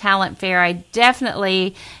saw Talent Fair. I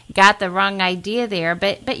definitely got the wrong idea there.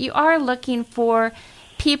 But you are looking for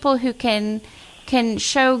people who can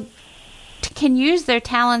use their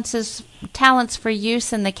talents for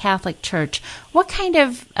use in the Catholic Church. What kind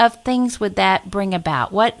of things would that bring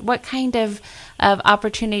about? What kind of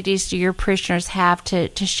opportunities do your parishioners have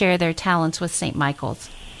to share their talents with St. Michael's?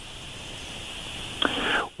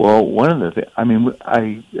 Well, one of the things,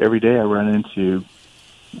 every day I run into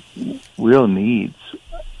real needs.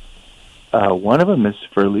 One of them is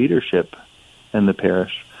for leadership in the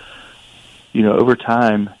parish. You know, over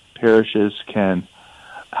time, parishes can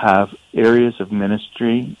have areas of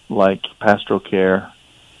ministry like pastoral care,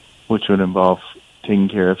 which would involve taking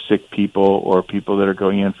care of sick people or people that are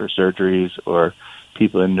going in for surgeries or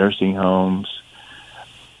people in nursing homes,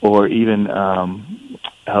 or even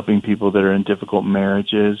helping people that are in difficult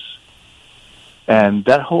marriages. And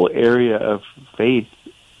that whole area of faith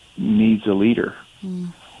needs a leader.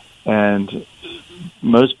 And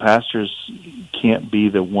most pastors can't be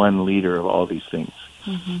the one leader of all these things.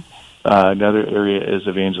 Another area is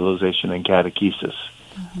evangelization and catechesis.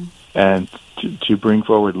 And to bring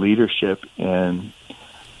forward leadership in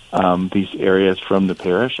these areas from the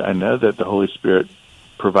parish, I know that the Holy Spirit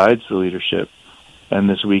provides the leadership, and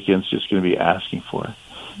this weekend's just going to be asking for it.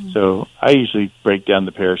 So I usually break down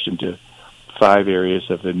the parish into 5 areas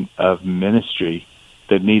of ministry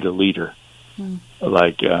that need a leader.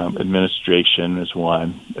 Like administration is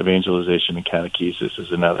one, evangelization and catechesis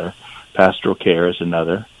is another, pastoral care is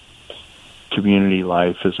another, community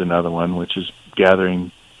life is another one, which is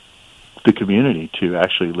gathering the community to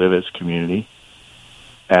actually live as community.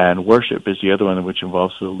 And worship is the other one, which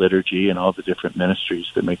involves the liturgy and all the different ministries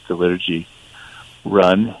that make the liturgy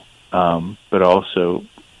run, but also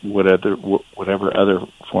whatever other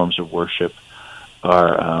forms of worship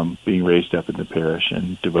are being raised up in the parish,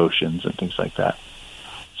 and devotions and things like that.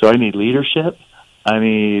 So I need leadership. I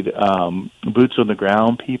need boots on the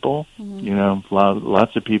ground people. You know,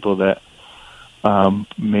 lots of people that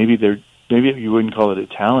maybe you wouldn't call it a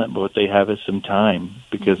talent, but what they have is some time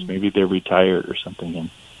because maybe they're retired or something, and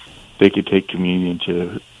they could take communion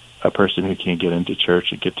to a person who can't get into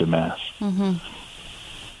church and get to Mass.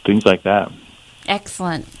 Things like that.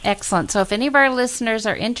 Excellent. Excellent. So if any of our listeners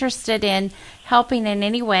are interested in helping in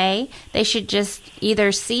any way, they should just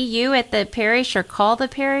either see you at the parish or call the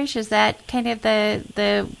parish. Is that kind of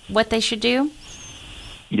the what they should do?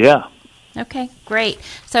 Yeah. Okay, great.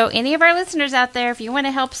 So any of our listeners out there, if you want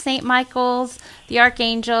to help St. Michael's, the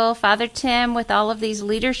Archangel, Father Tim with all of these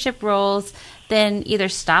leadership roles, then either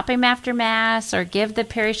stop him after Mass or give the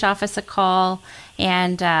parish office a call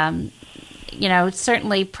and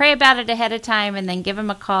certainly pray about it ahead of time and then give them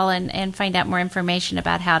a call and find out more information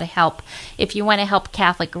about how to help. If you want to help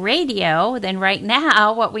Catholic Radio, then right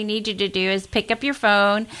now what we need you to do is pick up your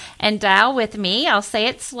phone and dial with me. I'll say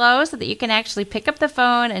it slow so that you can actually pick up the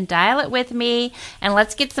phone and dial it with me, and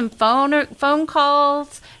let's get some phone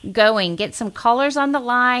calls going. Get some callers on the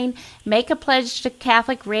line. Make a pledge to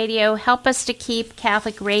Catholic Radio. Help us to keep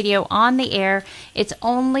Catholic Radio on the air. It's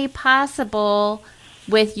only possible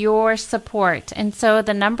with your support. And so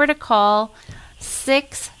the number to call,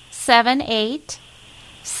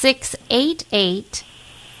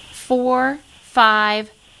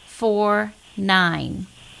 678-688-4549.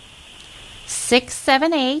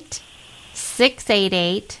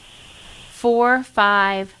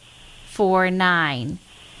 678-688-4549.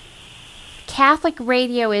 Catholic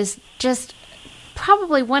Radio is just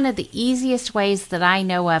probably one of the easiest ways that I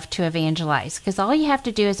know of to evangelize, because all you have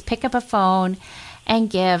to do is pick up a phone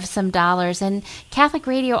and give some dollars. And Catholic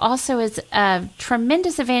Radio also is a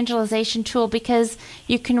tremendous evangelization tool because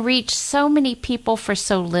you can reach so many people for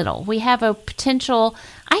so little. We have a potential,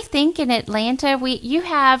 I think in Atlanta, you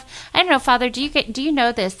have, I don't know, Father, do you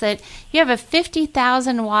know this, that you have a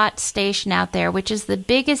 50,000 watt station out there, which is the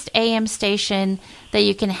biggest AM station that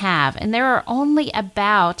you can have. And there are only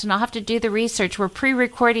about, and I'll have to do the research, we're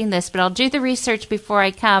pre-recording this, but I'll do the research before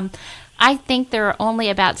I come. I think there are only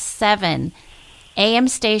about 7 AM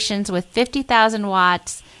stations with 50,000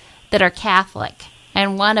 watts that are Catholic,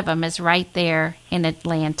 and one of them is right there in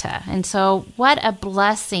Atlanta. And so what a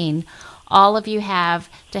blessing all of you have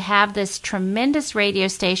to have this tremendous radio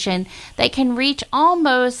station that can reach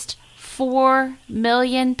almost 4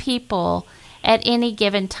 million people at any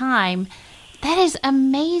given time. That is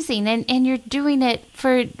amazing, and you're doing it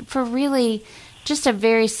for really just a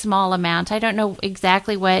very small amount. I don't know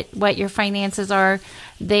exactly what your finances are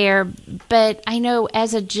there, but I know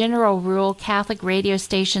as a general rule, Catholic radio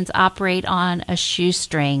stations operate on a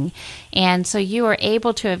shoestring. And so you are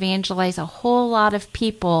able to evangelize a whole lot of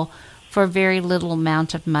people for a very little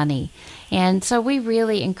amount of money. And so we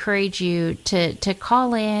really encourage you to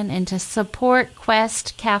call in and to support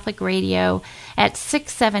Quest Catholic Radio at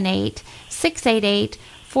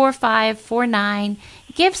 678-688-4549.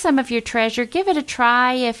 Give some of your treasure. Give it a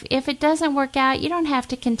try. If it doesn't work out, you don't have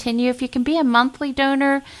to continue. If you can be a monthly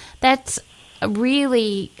donor, that's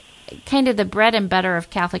really kind of the bread and butter of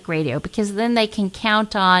Catholic Radio, because then they can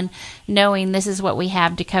count on knowing this is what we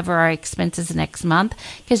have to cover our expenses next month,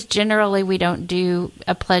 because generally we don't do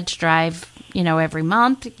a pledge drive every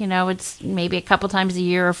month. It's maybe a couple times a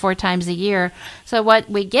year or 4 times a year. So what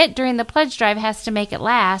we get during the pledge drive has to make it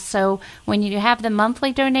last. So when you have the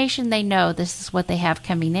monthly donation, they know this is what they have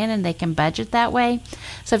coming in and they can budget that way.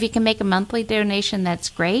 So if you can make a monthly donation, that's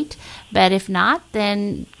great. But if not,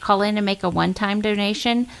 then call in and make a one-time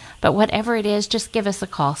donation. But whatever it is, just give us a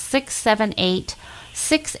call,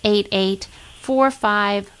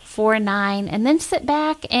 678-688-4549, and then sit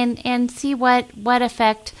back and see what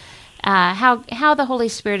effect how the Holy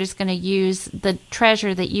Spirit is going to use the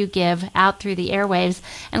treasure that you give out through the airwaves,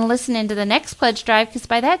 and listen into the next pledge drive, because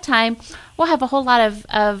by that time we'll have a whole lot of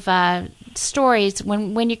stories.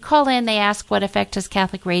 When you call in, they ask what effect has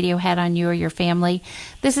Catholic Radio had on you or your family.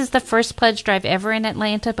 This is the first pledge drive ever in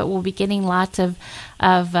Atlanta, but we'll be getting lots of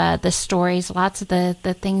the stories, lots of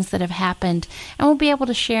the things that have happened, and we'll be able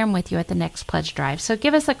to share them with you at the next pledge drive. So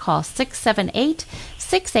give us a call,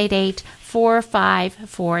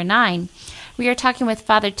 678-688-4549. We are talking with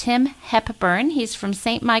Father Tim Hepburn. He's from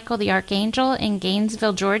St. Michael the Archangel in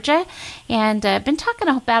Gainesville, Georgia, and been talking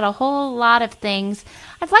about a whole lot of things.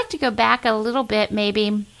 I'd like to go back a little bit,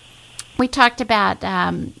 maybe. We talked about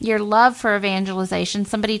your love for evangelization.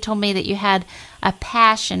 Somebody told me that you had a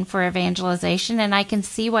passion for evangelization, and I can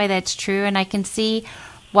see why that's true, and I can see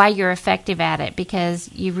why you're effective at it,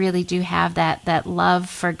 because you really do have that love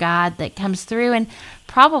for God that comes through, and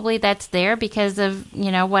probably that's there because of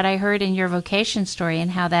what I heard in your vocation story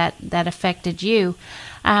and how that affected you.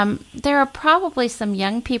 There are probably some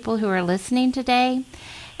young people who are listening today,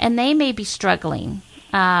 and they may be struggling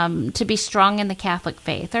to be strong in the Catholic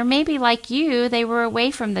faith. Or maybe like you, they were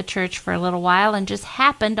away from the church for a little while and just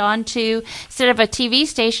happened onto, instead of a TV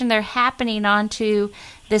station, they're happening onto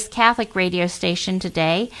this Catholic radio station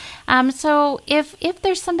today. So if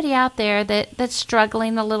there's somebody out there that's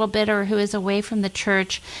struggling a little bit or who is away from the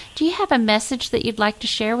church, do you have a message that you'd like to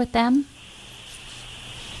share with them?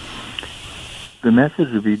 The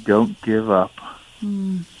message would be, don't give up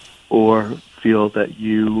or feel that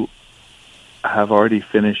you have already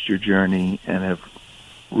finished your journey and have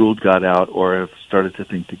ruled God out, or have started to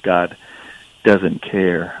think that God doesn't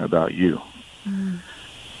care about you,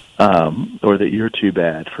 or that you're too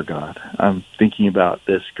bad for God. I'm thinking about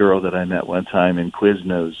this girl that I met one time in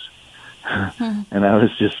Quiznos, and I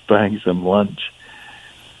was just buying some lunch,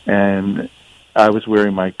 and I was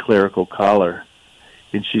wearing my clerical collar,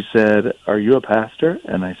 and she said, "Are you a pastor?"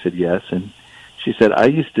 And I said, "Yes." And she said, "I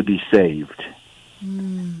used to be saved."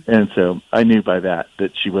 And so I knew by that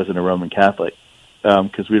she wasn't a Roman Catholic,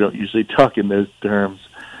 because we don't usually talk in those terms.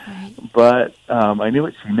 Right. But I knew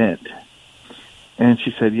what she meant. And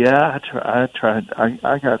she said, "Yeah, I tried.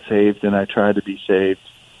 I got saved, and I tried to be saved."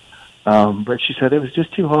 But she said it was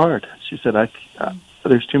just too hard. She said,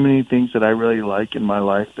 "There's too many things that I really like in my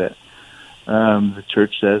life that the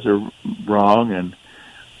church says are wrong, and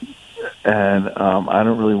I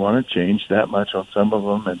don't really want to change that much on some of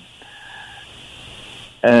them."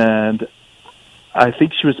 And I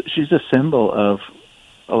think she's a symbol of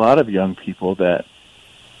a lot of young people that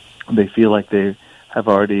they feel like they have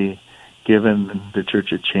already given the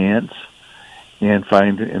church a chance, and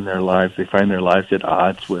find their lives at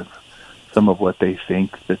odds with some of what they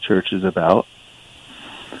think the church is about.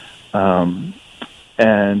 And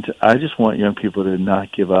I just want young people to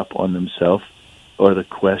not give up on themselves or the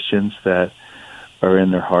questions that are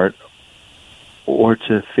in their heart, or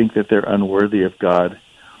to think that they're unworthy of God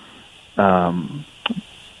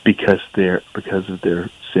because of their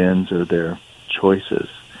sins or their choices.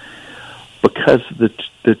 Because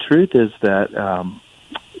the truth is that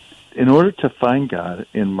in order to find God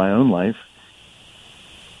in my own life,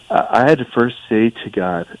 I had to first say to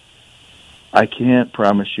God, "I can't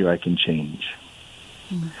promise you I can change."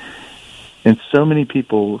 And so many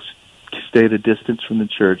people stay at a distance from the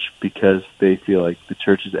church because they feel like the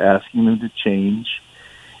church is asking them to change,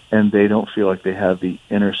 and they don't feel like they have the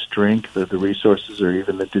inner strength or the resources or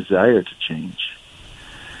even the desire to change.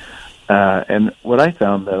 And what I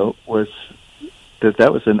found, though, was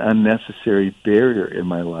that was an unnecessary barrier in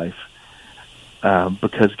my life,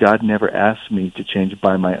 because God never asked me to change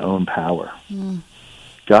by my own power.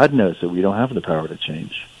 God knows that we don't have the power to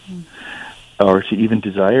change or to even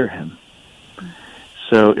desire Him.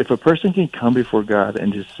 So if a person can come before God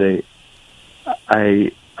and just say,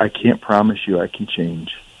 I can't promise you I can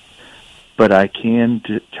change, but I can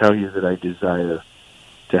tell you that I desire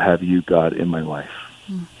to have you, God, in my life.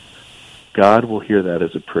 God will hear that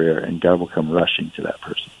as a prayer, and God will come rushing to that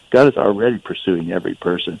person. God is already pursuing every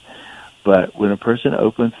person, but when a person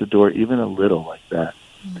opens the door even a little like that,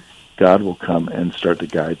 God will come and start to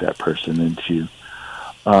guide that person into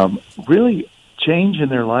really change in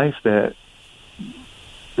their life that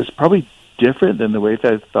is probably different than the way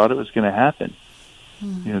that I thought it was going to happen.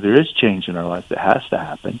 You know, there is change in our life that has to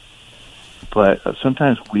happen, but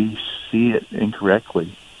sometimes we see it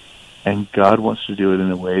incorrectly, and God wants to do it in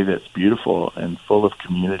a way that's beautiful and full of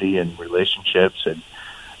community and relationships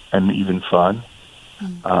and even fun.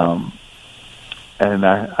 And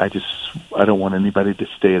I don't want anybody to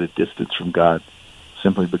stay at a distance from God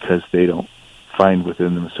simply because they don't find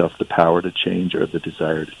within themselves the power to change or the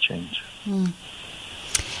desire to change.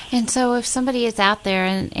 And so if somebody is out there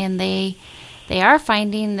and they are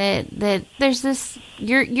finding that there's this,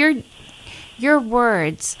 your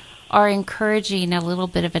words are encouraging a little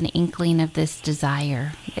bit of an inkling of this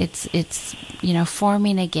desire. It's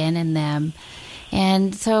forming again in them.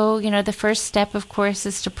 And so, the first step, of course,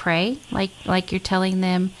 is to pray, like you're telling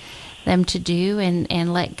them to do,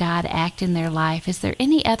 and let God act in their life. Is there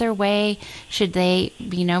any other way? Should they,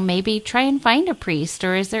 maybe try and find a priest,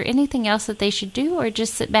 or is there anything else that they should do, or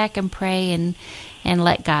just sit back and pray and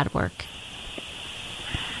let God work?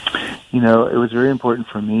 It was very important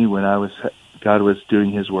for me when God was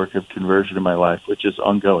doing His work of conversion in my life, which is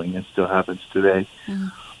ongoing and still happens today.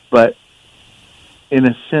 But in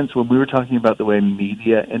a sense, when we were talking about the way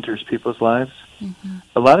media enters people's lives,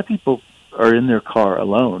 a lot of people are in their car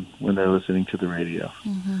alone when they're listening to the radio.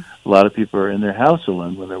 A lot of people are in their house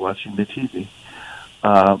alone when they're watching the TV.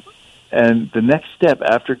 And the next step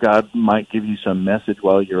after God might give you some message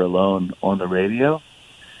while you're alone on the radio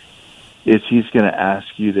is He's going to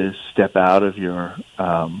ask you to step out of your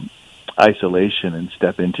isolation and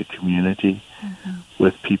step into community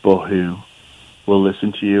with people who will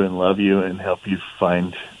listen to you and love you and help you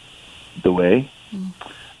find the way.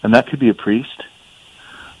 And that could be a priest.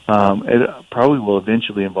 It probably will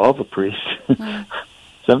eventually involve a priest.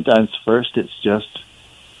 Sometimes first it's just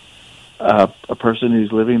a person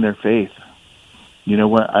who's living their faith. You know,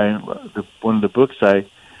 one of the books I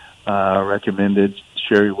recommended,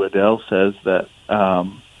 Sherry Waddell says that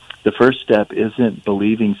the first step isn't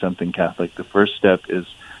believing something Catholic. The first step is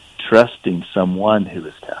trusting someone who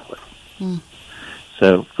is Catholic.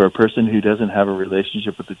 So for a person who doesn't have a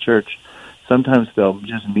relationship with the church, sometimes they'll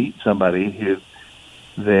just meet somebody who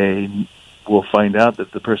they will find out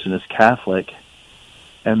that the person is Catholic,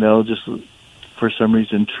 and they'll just, for some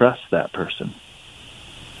reason, trust that person.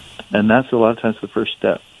 And that's a lot of times the first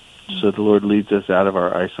step. So the Lord leads us out of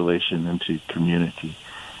our isolation into community.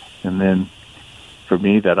 And then for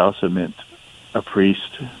me, that also meant a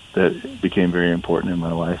priest that became very important in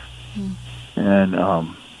my life. And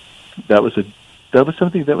that was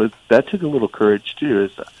something that took a little courage too.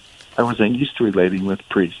 Is I wasn't used to relating with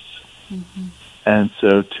priests, and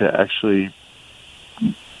so to actually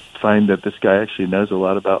find that this guy actually knows a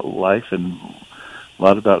lot about life and a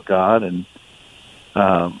lot about God, and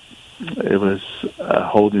it was a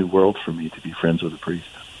whole new world for me to be friends with a priest.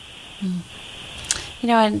 You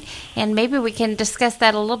know, and maybe we can discuss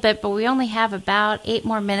that a little bit, but we only have about 8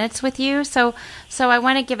 more minutes with you. So I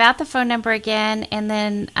want to give out the phone number again, and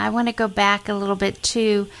then I want to go back a little bit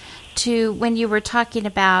to when you were talking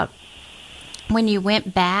about when you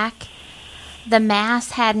went back, the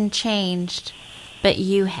Mass hadn't changed, but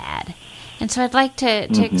you had. And so I'd like to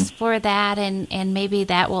explore that, and maybe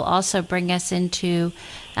that will also bring us into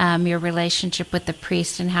your relationship with the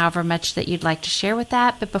priest and however much that you'd like to share with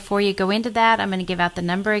that. But before you go into that, I'm going to give out the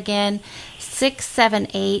number again,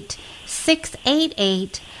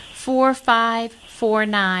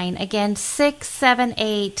 678-688-4549. Again,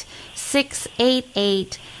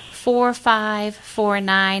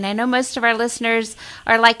 678-688-4549. I know most of our listeners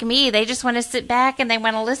are like me. They just want to sit back and they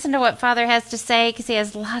want to listen to what Father has to say because he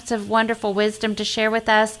has lots of wonderful wisdom to share with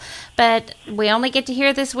us. But we only get to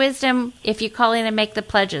hear this wisdom if you call in and make the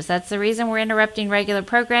pledges. That's the reason we're interrupting regular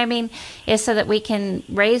programming, is so that we can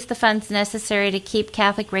raise the funds necessary to keep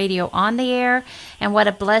Catholic Radio on the air. And what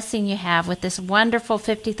a blessing you have with this wonderful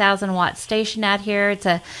 50,000 watt station out here. It's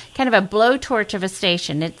a kind of a blowtorch of a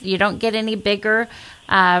station. You don't get any bigger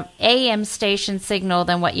AM station signal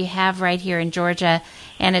than what you have right here in Georgia,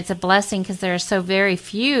 and it's a blessing because there are so very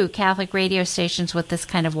few Catholic radio stations with this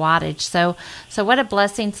kind of wattage. So what a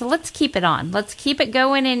blessing. So let's keep it on. Let's keep it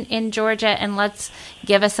going in Georgia, and let's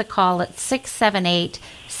give us a call at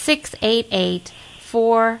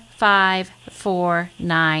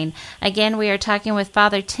 678-688-4549. Again, we are talking with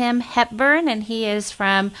Father Tim Hepburn, and he is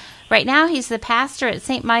from... Right now, he's the pastor at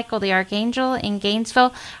St. Michael the Archangel in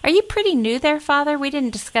Gainesville. Are you pretty new there, Father? We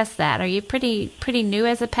didn't discuss that. Are you pretty new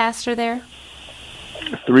as a pastor there?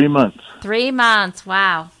 3 months. 3 months.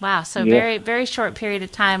 Wow. So yeah. Very, very short period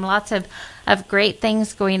of time. Lots of great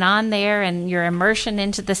things going on there, and your immersion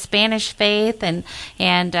into the Spanish faith, and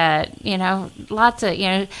lots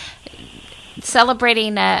of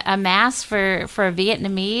celebrating a mass for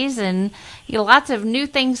Vietnamese, and lots of new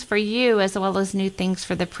things for you as well as new things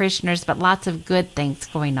for the parishioners, but lots of good things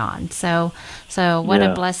going on. So what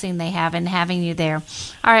a blessing they have in having you there.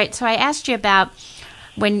 All right, so I asked you about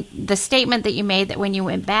when the statement that you made that when you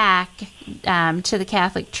went back to the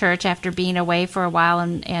Catholic Church after being away for a while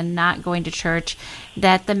and not going to church,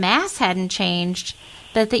 that the Mass hadn't changed,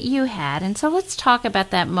 but that you had. And so let's talk about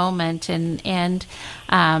that moment, and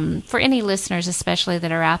for any listeners especially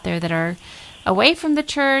that are out there that are away from the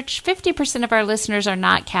church. 50% of our listeners are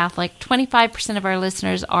not Catholic. 25% of our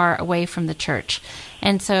listeners are away from the church.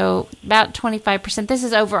 And so about 25%, this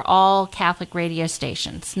is over all Catholic radio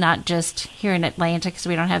stations, not just here in Atlanta, because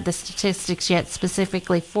we don't have the statistics yet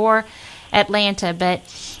specifically for Atlanta, but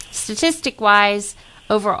statistic-wise,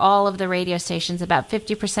 over all of the radio stations, about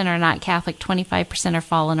 50% are not Catholic, 25% are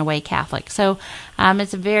fallen away Catholic. So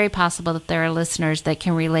it's very possible that there are listeners that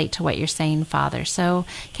can relate to what you're saying, Father. So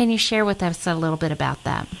can you share with us a little bit about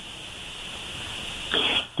that?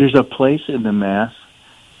 There's a place in the Mass,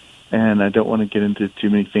 and I don't want to get into too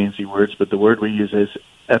many fancy words, but the word we use is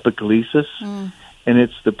epiklesis, and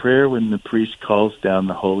it's the prayer when the priest calls down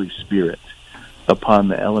the Holy Spirit upon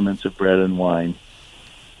the elements of bread and wine,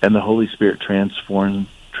 and the Holy Spirit transforms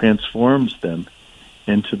them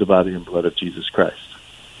into the body and blood of Jesus Christ.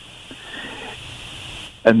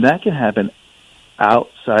 And that can happen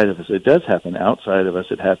outside of us. It does happen outside of us.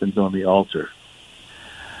 It happens on the altar.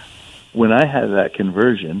 When I had that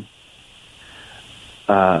conversion,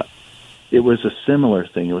 it was a similar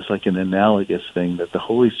thing. It was like an analogous thing that the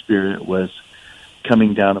Holy Spirit was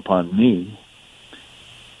coming down upon me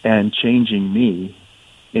and changing me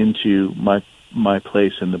into my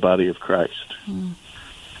place in the body of Christ. Mm.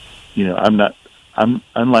 You know, I'm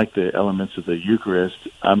unlike the elements of the Eucharist,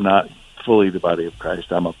 I'm not fully the body of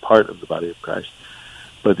Christ. I'm a part of the body of Christ.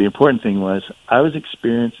 But the important thing was I was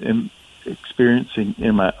experiencing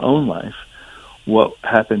in my own life what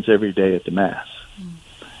happens every day at the Mass. Mm.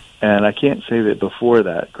 And I can't say that before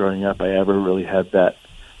that, growing up, I ever really had that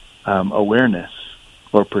awareness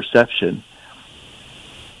or perception.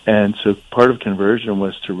 And so part of conversion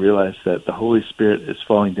was to realize that the Holy Spirit is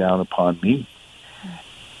falling down upon me,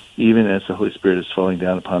 even as the Holy Spirit is falling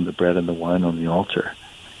down upon the bread and the wine on the altar.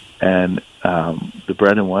 And the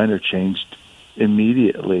bread and wine are changed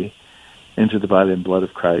immediately into the body and blood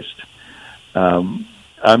of Christ. I'm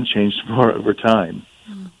changed more over time.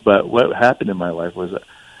 But what happened in my life was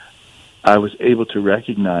I was able to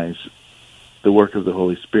recognize the work of the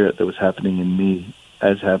Holy Spirit that was happening in me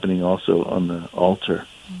as happening also on the altar.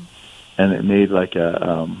 And it made like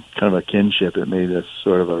a kind of a kinship. It made a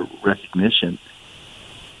sort of a recognition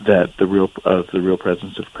that the real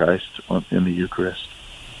presence of Christ in the Eucharist.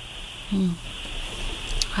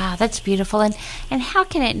 Wow, that's beautiful. And how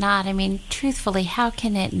can it not? I mean, truthfully, how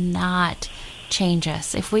can it not change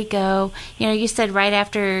us? If we go, you said right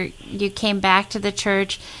after you came back to the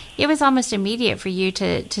church, it was almost immediate for you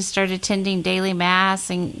to start attending daily Mass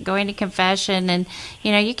and going to confession. And,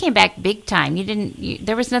 you came back big time.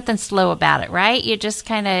 There was nothing slow about it, right? You just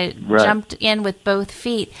kind of jumped in with both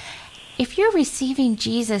feet. If you're receiving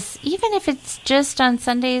Jesus, even if it's just on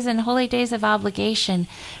Sundays and holy days of obligation,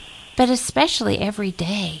 but especially every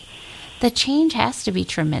day, the change has to be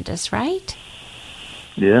tremendous, right?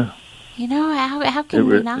 Yeah. How can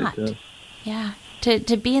we not? Yeah.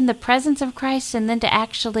 To be in the presence of Christ and then to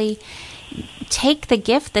actually take the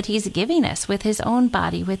gift that he's giving us with his own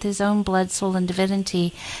body, with his own blood, soul, and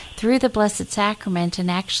divinity through the Blessed Sacrament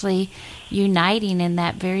and actually uniting in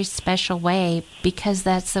that very special way because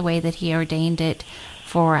that's the way that he ordained it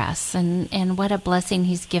for us. And what a blessing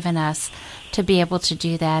he's given us to be able to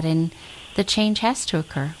do that. And the change has to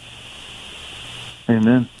occur.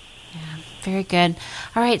 Amen. Very good.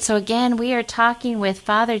 All right, so again, we are talking with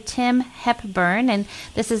Father Tim Hepburn, and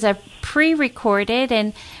this is a pre-recorded,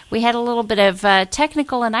 and we had a little bit of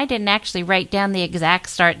technical, and I didn't actually write down the exact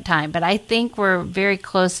start time, but I think we're very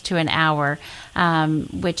close to an hour,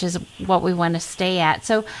 which is what we want to stay at.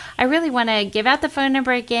 So I really want to give out the phone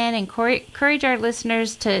number again and encourage our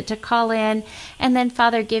listeners to call in, and then,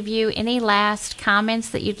 Father, give you any last comments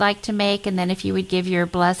that you'd like to make, and then if you would give your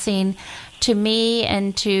blessing to me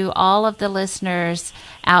and to all of the listeners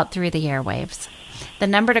out through the airwaves. The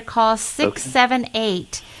number to call,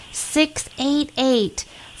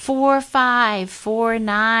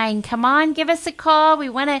 678-688-4549. Come on, give us a call. We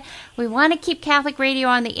want to keep Catholic Radio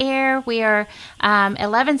on the air. We are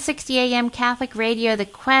 1160 AM Catholic Radio, The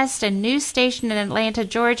Quest, a news station in Atlanta,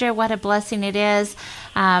 Georgia. What a blessing it is.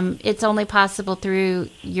 It's only possible through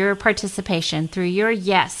your participation, through your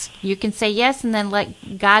yes. You can say yes and then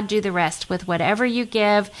let God do the rest with whatever you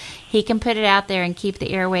give. He can put it out there and keep the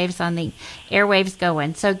airwaves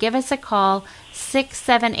going. So give us a call,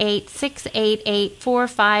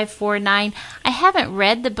 678-688-4549. I haven't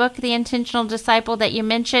read the book, The Intentional Disciple, that you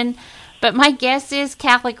mentioned, but my guess is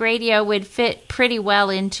Catholic Radio would fit pretty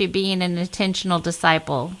well into being an intentional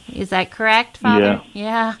disciple. Is that correct, Father?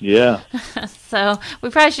 Yeah. So we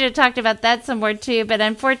probably should have talked about that some more too, but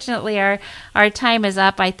unfortunately our time is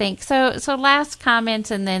up, I think. So last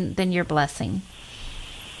comments and then your blessing.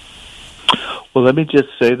 Well, let me just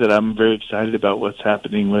say that I'm very excited about what's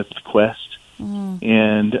happening with the Quest.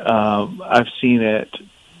 And I've seen it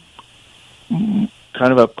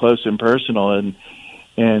kind of up close and personal,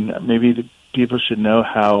 and maybe the people should know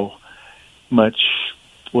how much,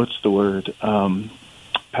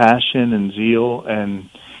 passion and zeal and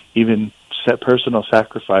even personal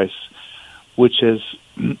sacrifice, which has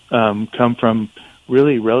come from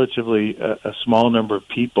really relatively a small number of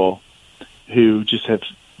people who just have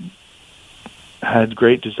had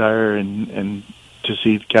great desire and to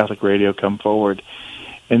see Catholic Radio come forward.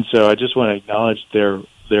 And so I just want to acknowledge their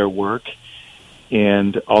work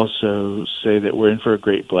and also say that we're in for a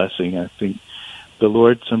great blessing. I think the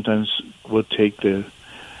Lord sometimes will take the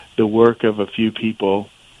work of a few people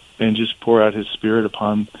and just pour out his Spirit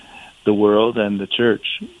upon the world and the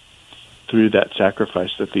church through that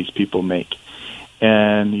sacrifice that these people make.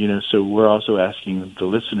 And, so we're also asking the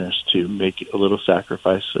listeners to make a little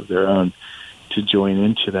sacrifice of their own to join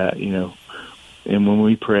into that, And when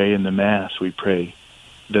we pray in the Mass, we pray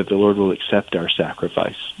that the Lord will accept our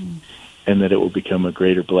sacrifice. and that it will become a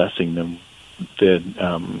greater blessing that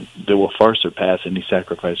will far surpass any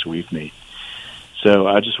sacrifice we've made. So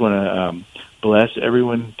I just want to bless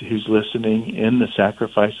everyone who's listening in the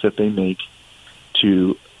sacrifice that they make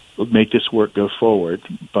to make this work go forward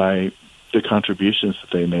by the contributions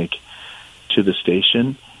that they make to the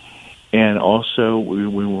station. And also, we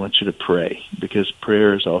want you to pray, because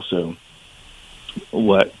prayer is also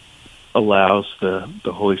what allows the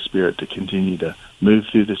Holy Spirit to continue to move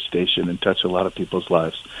through the station and touch a lot of people's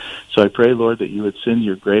lives. So I pray, Lord, that you would send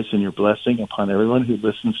your grace and your blessing upon everyone who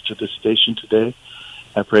listens to this station today.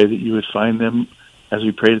 I pray that you would find them, as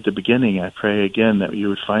we prayed at the beginning, I pray again that you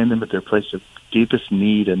would find them at their place of deepest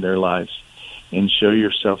need in their lives and show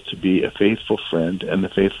yourself to be a faithful friend and the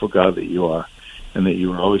faithful God that you are, and that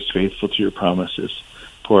you are always faithful to your promises.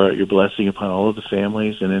 Pour out your blessing upon all of the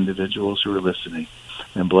families and individuals who are listening,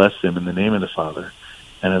 and bless them in the name of the Father,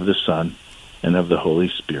 and of the Son, and of the Holy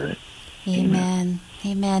Spirit. Amen.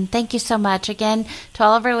 Amen. Thank you so much. Again, to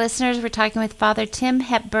all of our listeners, we're talking with Father Tim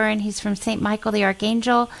Hepburn. He's from St. Michael the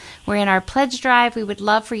Archangel. We're in our pledge drive. We would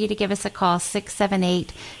love for you to give us a call,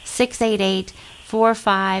 678-688-4549.